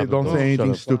know Don't what say happened, don't though. say Shut anything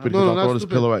up. stupid No, because no, I'll not throw this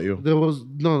stupid. pillow at you. There was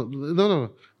no.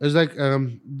 It's like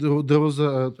there was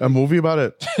a A movie about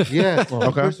it. yeah. A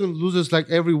Okay. person loses like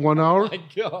every 1 hour.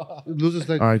 Loses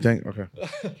like All right, okay.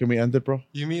 Can we end it, bro?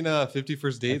 You mean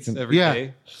 51st dates every Yeah.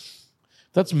 day?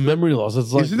 That's memory loss.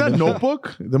 It's like Isn't that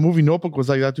Notebook? The movie Notebook was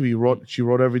like that too. She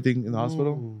wrote everything in the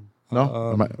hospital.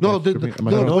 No, No,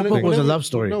 Notebook was a love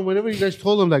story. No, whenever you guys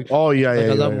told him like, Oh yeah,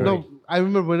 yeah. a love yeah, movie. yeah. no, I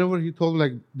remember whenever he told him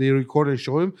like they record and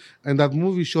show him, and that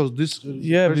movie shows this.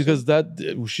 Yeah, person- because that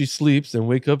she sleeps and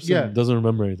wakes up Yeah. and doesn't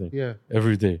remember anything. yeah,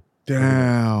 Every day.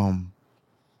 Damn.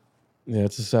 Yeah,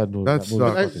 it's a sad movie. That That movie-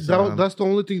 sucks. Fucking sad. that's the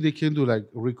only thing they can do, like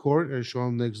record and show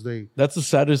him next day. That's the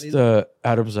saddest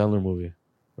Adam Sandler movie,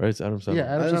 right? It's Adam Sandler. Yeah,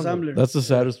 Adam Adam Sandler. Sandler. That's the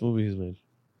saddest movie he's made,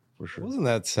 for sure. Wasn't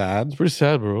that sad? It's pretty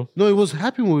sad, bro. No, it was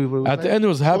happy movie. But it was At the end, it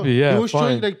was happy. Yeah, it was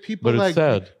showing fine. like people But it's like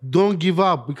sad. don't give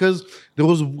up because there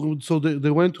was so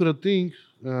they went to the thing.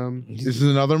 This is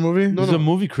another movie. No, He's no. a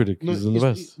movie critic. No, He's in the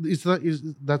best. it's not.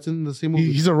 That's in the same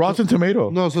movie. He's a Rotten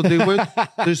Tomato. No, so they went.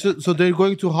 So they're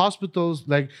going to hospitals,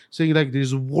 like saying like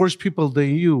there's worse people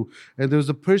than you, and there's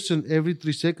a person every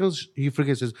 3 seconds he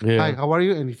forgets. Says, Yeah. "Hi, how are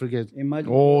you?" And he forgets.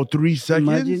 Imagine, Oh, 3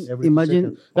 seconds.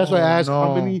 imagine, That's why I Oh, asked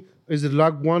how no. many. Is it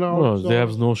like 1 hour? No, they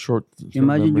have no short.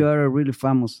 imagine you memory. are really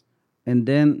famous, and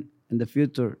then in the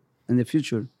future,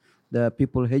 the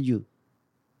people hate you.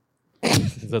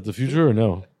 Is that the future or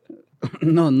no?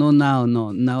 No,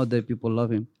 now the people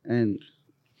love him, and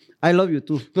I love you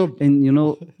too. No. And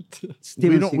We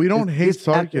Steven don't. We don't Seagal- hate this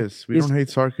actor Sarkis. We is- don't hate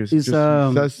Sarkis. is, Just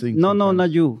he says things no, sometimes.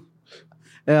 not you.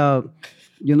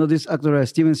 This actor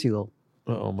Steven Seagal.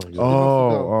 Oh my god!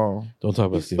 Oh, Don't talk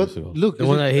about Steven But Seagal. look, The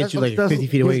one that hits you like 50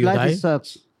 feet away, His you life die.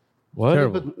 sucks. What?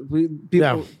 Terrible. People,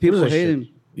 Yeah, people what is that hate shit? him.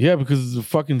 Yeah, because he's a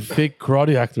fucking fake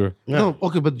karate actor. no,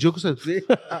 okay, but Joko said,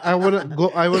 I wanna go.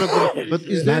 But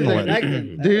is there Man, like,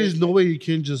 there is no way you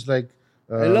can just like,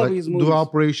 I love like his do movies.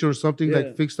 operation or something Yeah.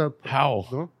 like fix that? How?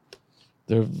 No?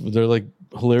 They're like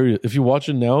hilarious. If you watch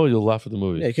it now, you'll laugh at the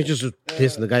movie. Yeah, you can't just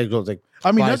piss and the guy goes like.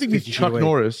 I mean, 5, nothing beats 50 feet Chuck away.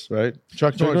 Norris, right?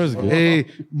 Chuck Norris Norris. is good. Hey,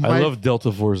 I love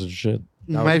Delta Force and shit.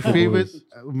 my favorite.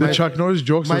 The Chuck Norris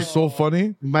jokes my- are so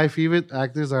funny. My favorite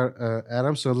actors are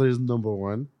Adam Sandler is number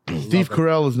one. Steve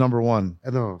Carell is number one.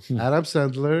 No, Adam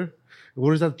Sandler.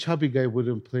 What is that chubby guy with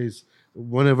him plays?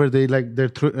 Whenever they like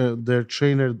their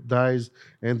trainer dies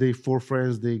and they 4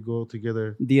 friends they go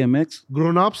together. DMX.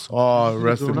 Grown ups. Oh,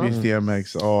 rest in peace,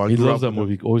 DMX. Oh, I He grew loves up that with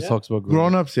movie. Always talks about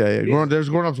Grown ups, yeah. There's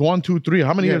grown ups 1, 2, 3.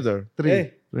 How many Yes. are there? 3.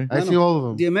 Hey, I see all of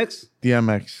them. DMX.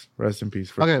 DMX, rest in peace.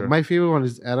 For Okay, sure. my favorite one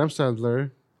is Adam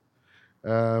Sandler,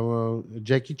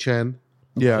 Jackie Chan.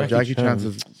 yeah, Jackie Jackie Chan Chan.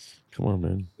 says Come on,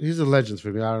 man. He's a legend for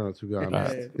me. I don't know, to be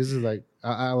honest. This is like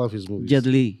I love his movies. Jet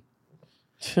Li.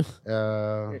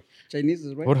 Chinese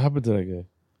is right. What happened to that guy?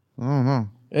 I don't know.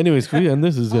 Anyways, can we end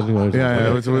this? This is getting out.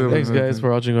 Yeah. Thanks, guys,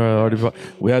 for watching our RDB.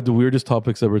 We had the weirdest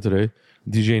topics ever today.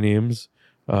 DJ names,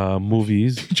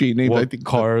 movies, DJ names. what I think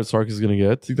car Sark is gonna I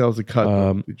get. think that was a cut.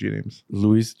 DJ names.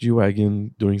 Luis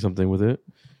G-Wagon doing something with it.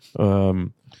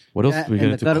 What else? Yeah, We get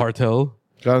and into the cartel.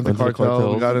 Got into Went to the cartel.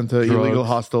 cartels, We got into drugs, illegal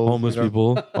hostels. homeless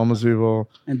people, Homeless people.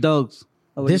 And dogs.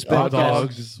 This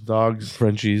podcast. Dogs.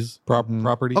 Frenchies,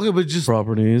 Property. Okay, but just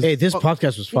properties. Hey, this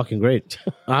podcast was fucking great.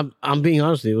 I'm being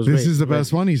honest with you. It was This great. is the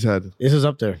best one, he said. This is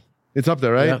up there. It's up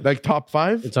there, right? Yeah. Like top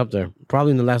 5? It's up there.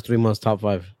 Probably in the last 3 months, top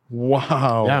 5.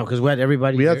 Wow. Yeah, because we had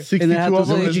everybody. We had here. 62 And I have to of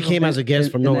them. say- Luigi came as a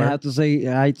guest from And I nowhere. have to say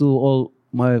hi to all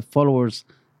my followers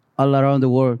all around the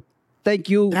world. Thank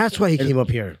you. That's why he came up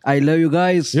here. I love you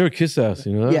guys. You're a kiss ass,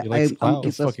 you know that? Yeah, You like I'm clout?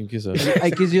 kiss ass. Fucking kiss ass. I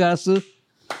kiss your ass too.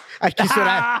 I kiss your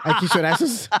ass. I kiss your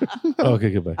asses. Okay,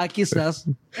 goodbye. I kiss ass.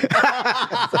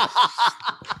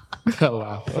 Oh,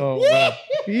 wow.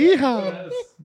 Yeehaw.